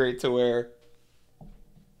would be great to wear.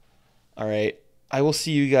 Alright. I will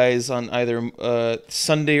see you guys on either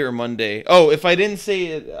Sunday or Monday. Oh, if I didn't say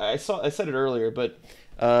it, I said it earlier, but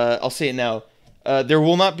I'll say it now. There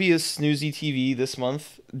will not be a Snoozy TV this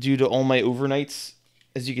month due to all my overnights.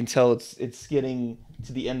 As you can tell, it's getting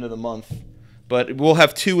to the end of the month. But we'll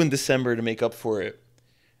have 2 in December to make up for it.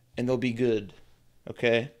 And they'll be good.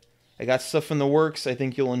 Okay? I got stuff in the works I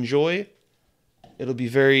think you'll enjoy. It'll be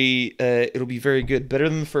very good. Better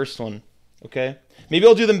than the first one. Okay? Maybe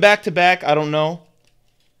I'll do them back to back. I don't know.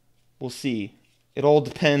 We'll see. It all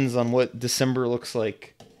depends on what December looks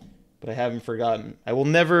like. But I haven't forgotten. I will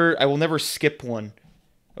never skip one.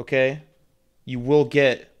 Okay? You will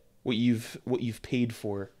get what you've paid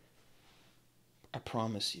for. I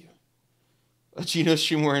promise you. A Gino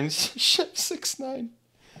stream wearing Chef 69.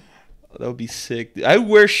 Oh, that would be sick. I would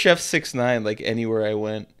wear Chef 69 like anywhere I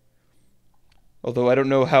went. Although I don't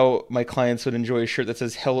know how my clients would enjoy a shirt that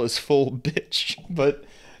says "Hell is full, bitch." But,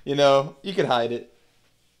 you know, you could hide it.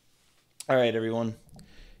 Alright, everyone.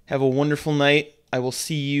 Have a wonderful night. I will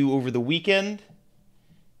see you over the weekend.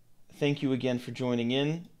 Thank you again for joining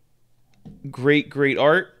in. Great, great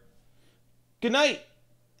art. Good night.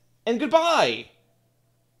 And goodbye.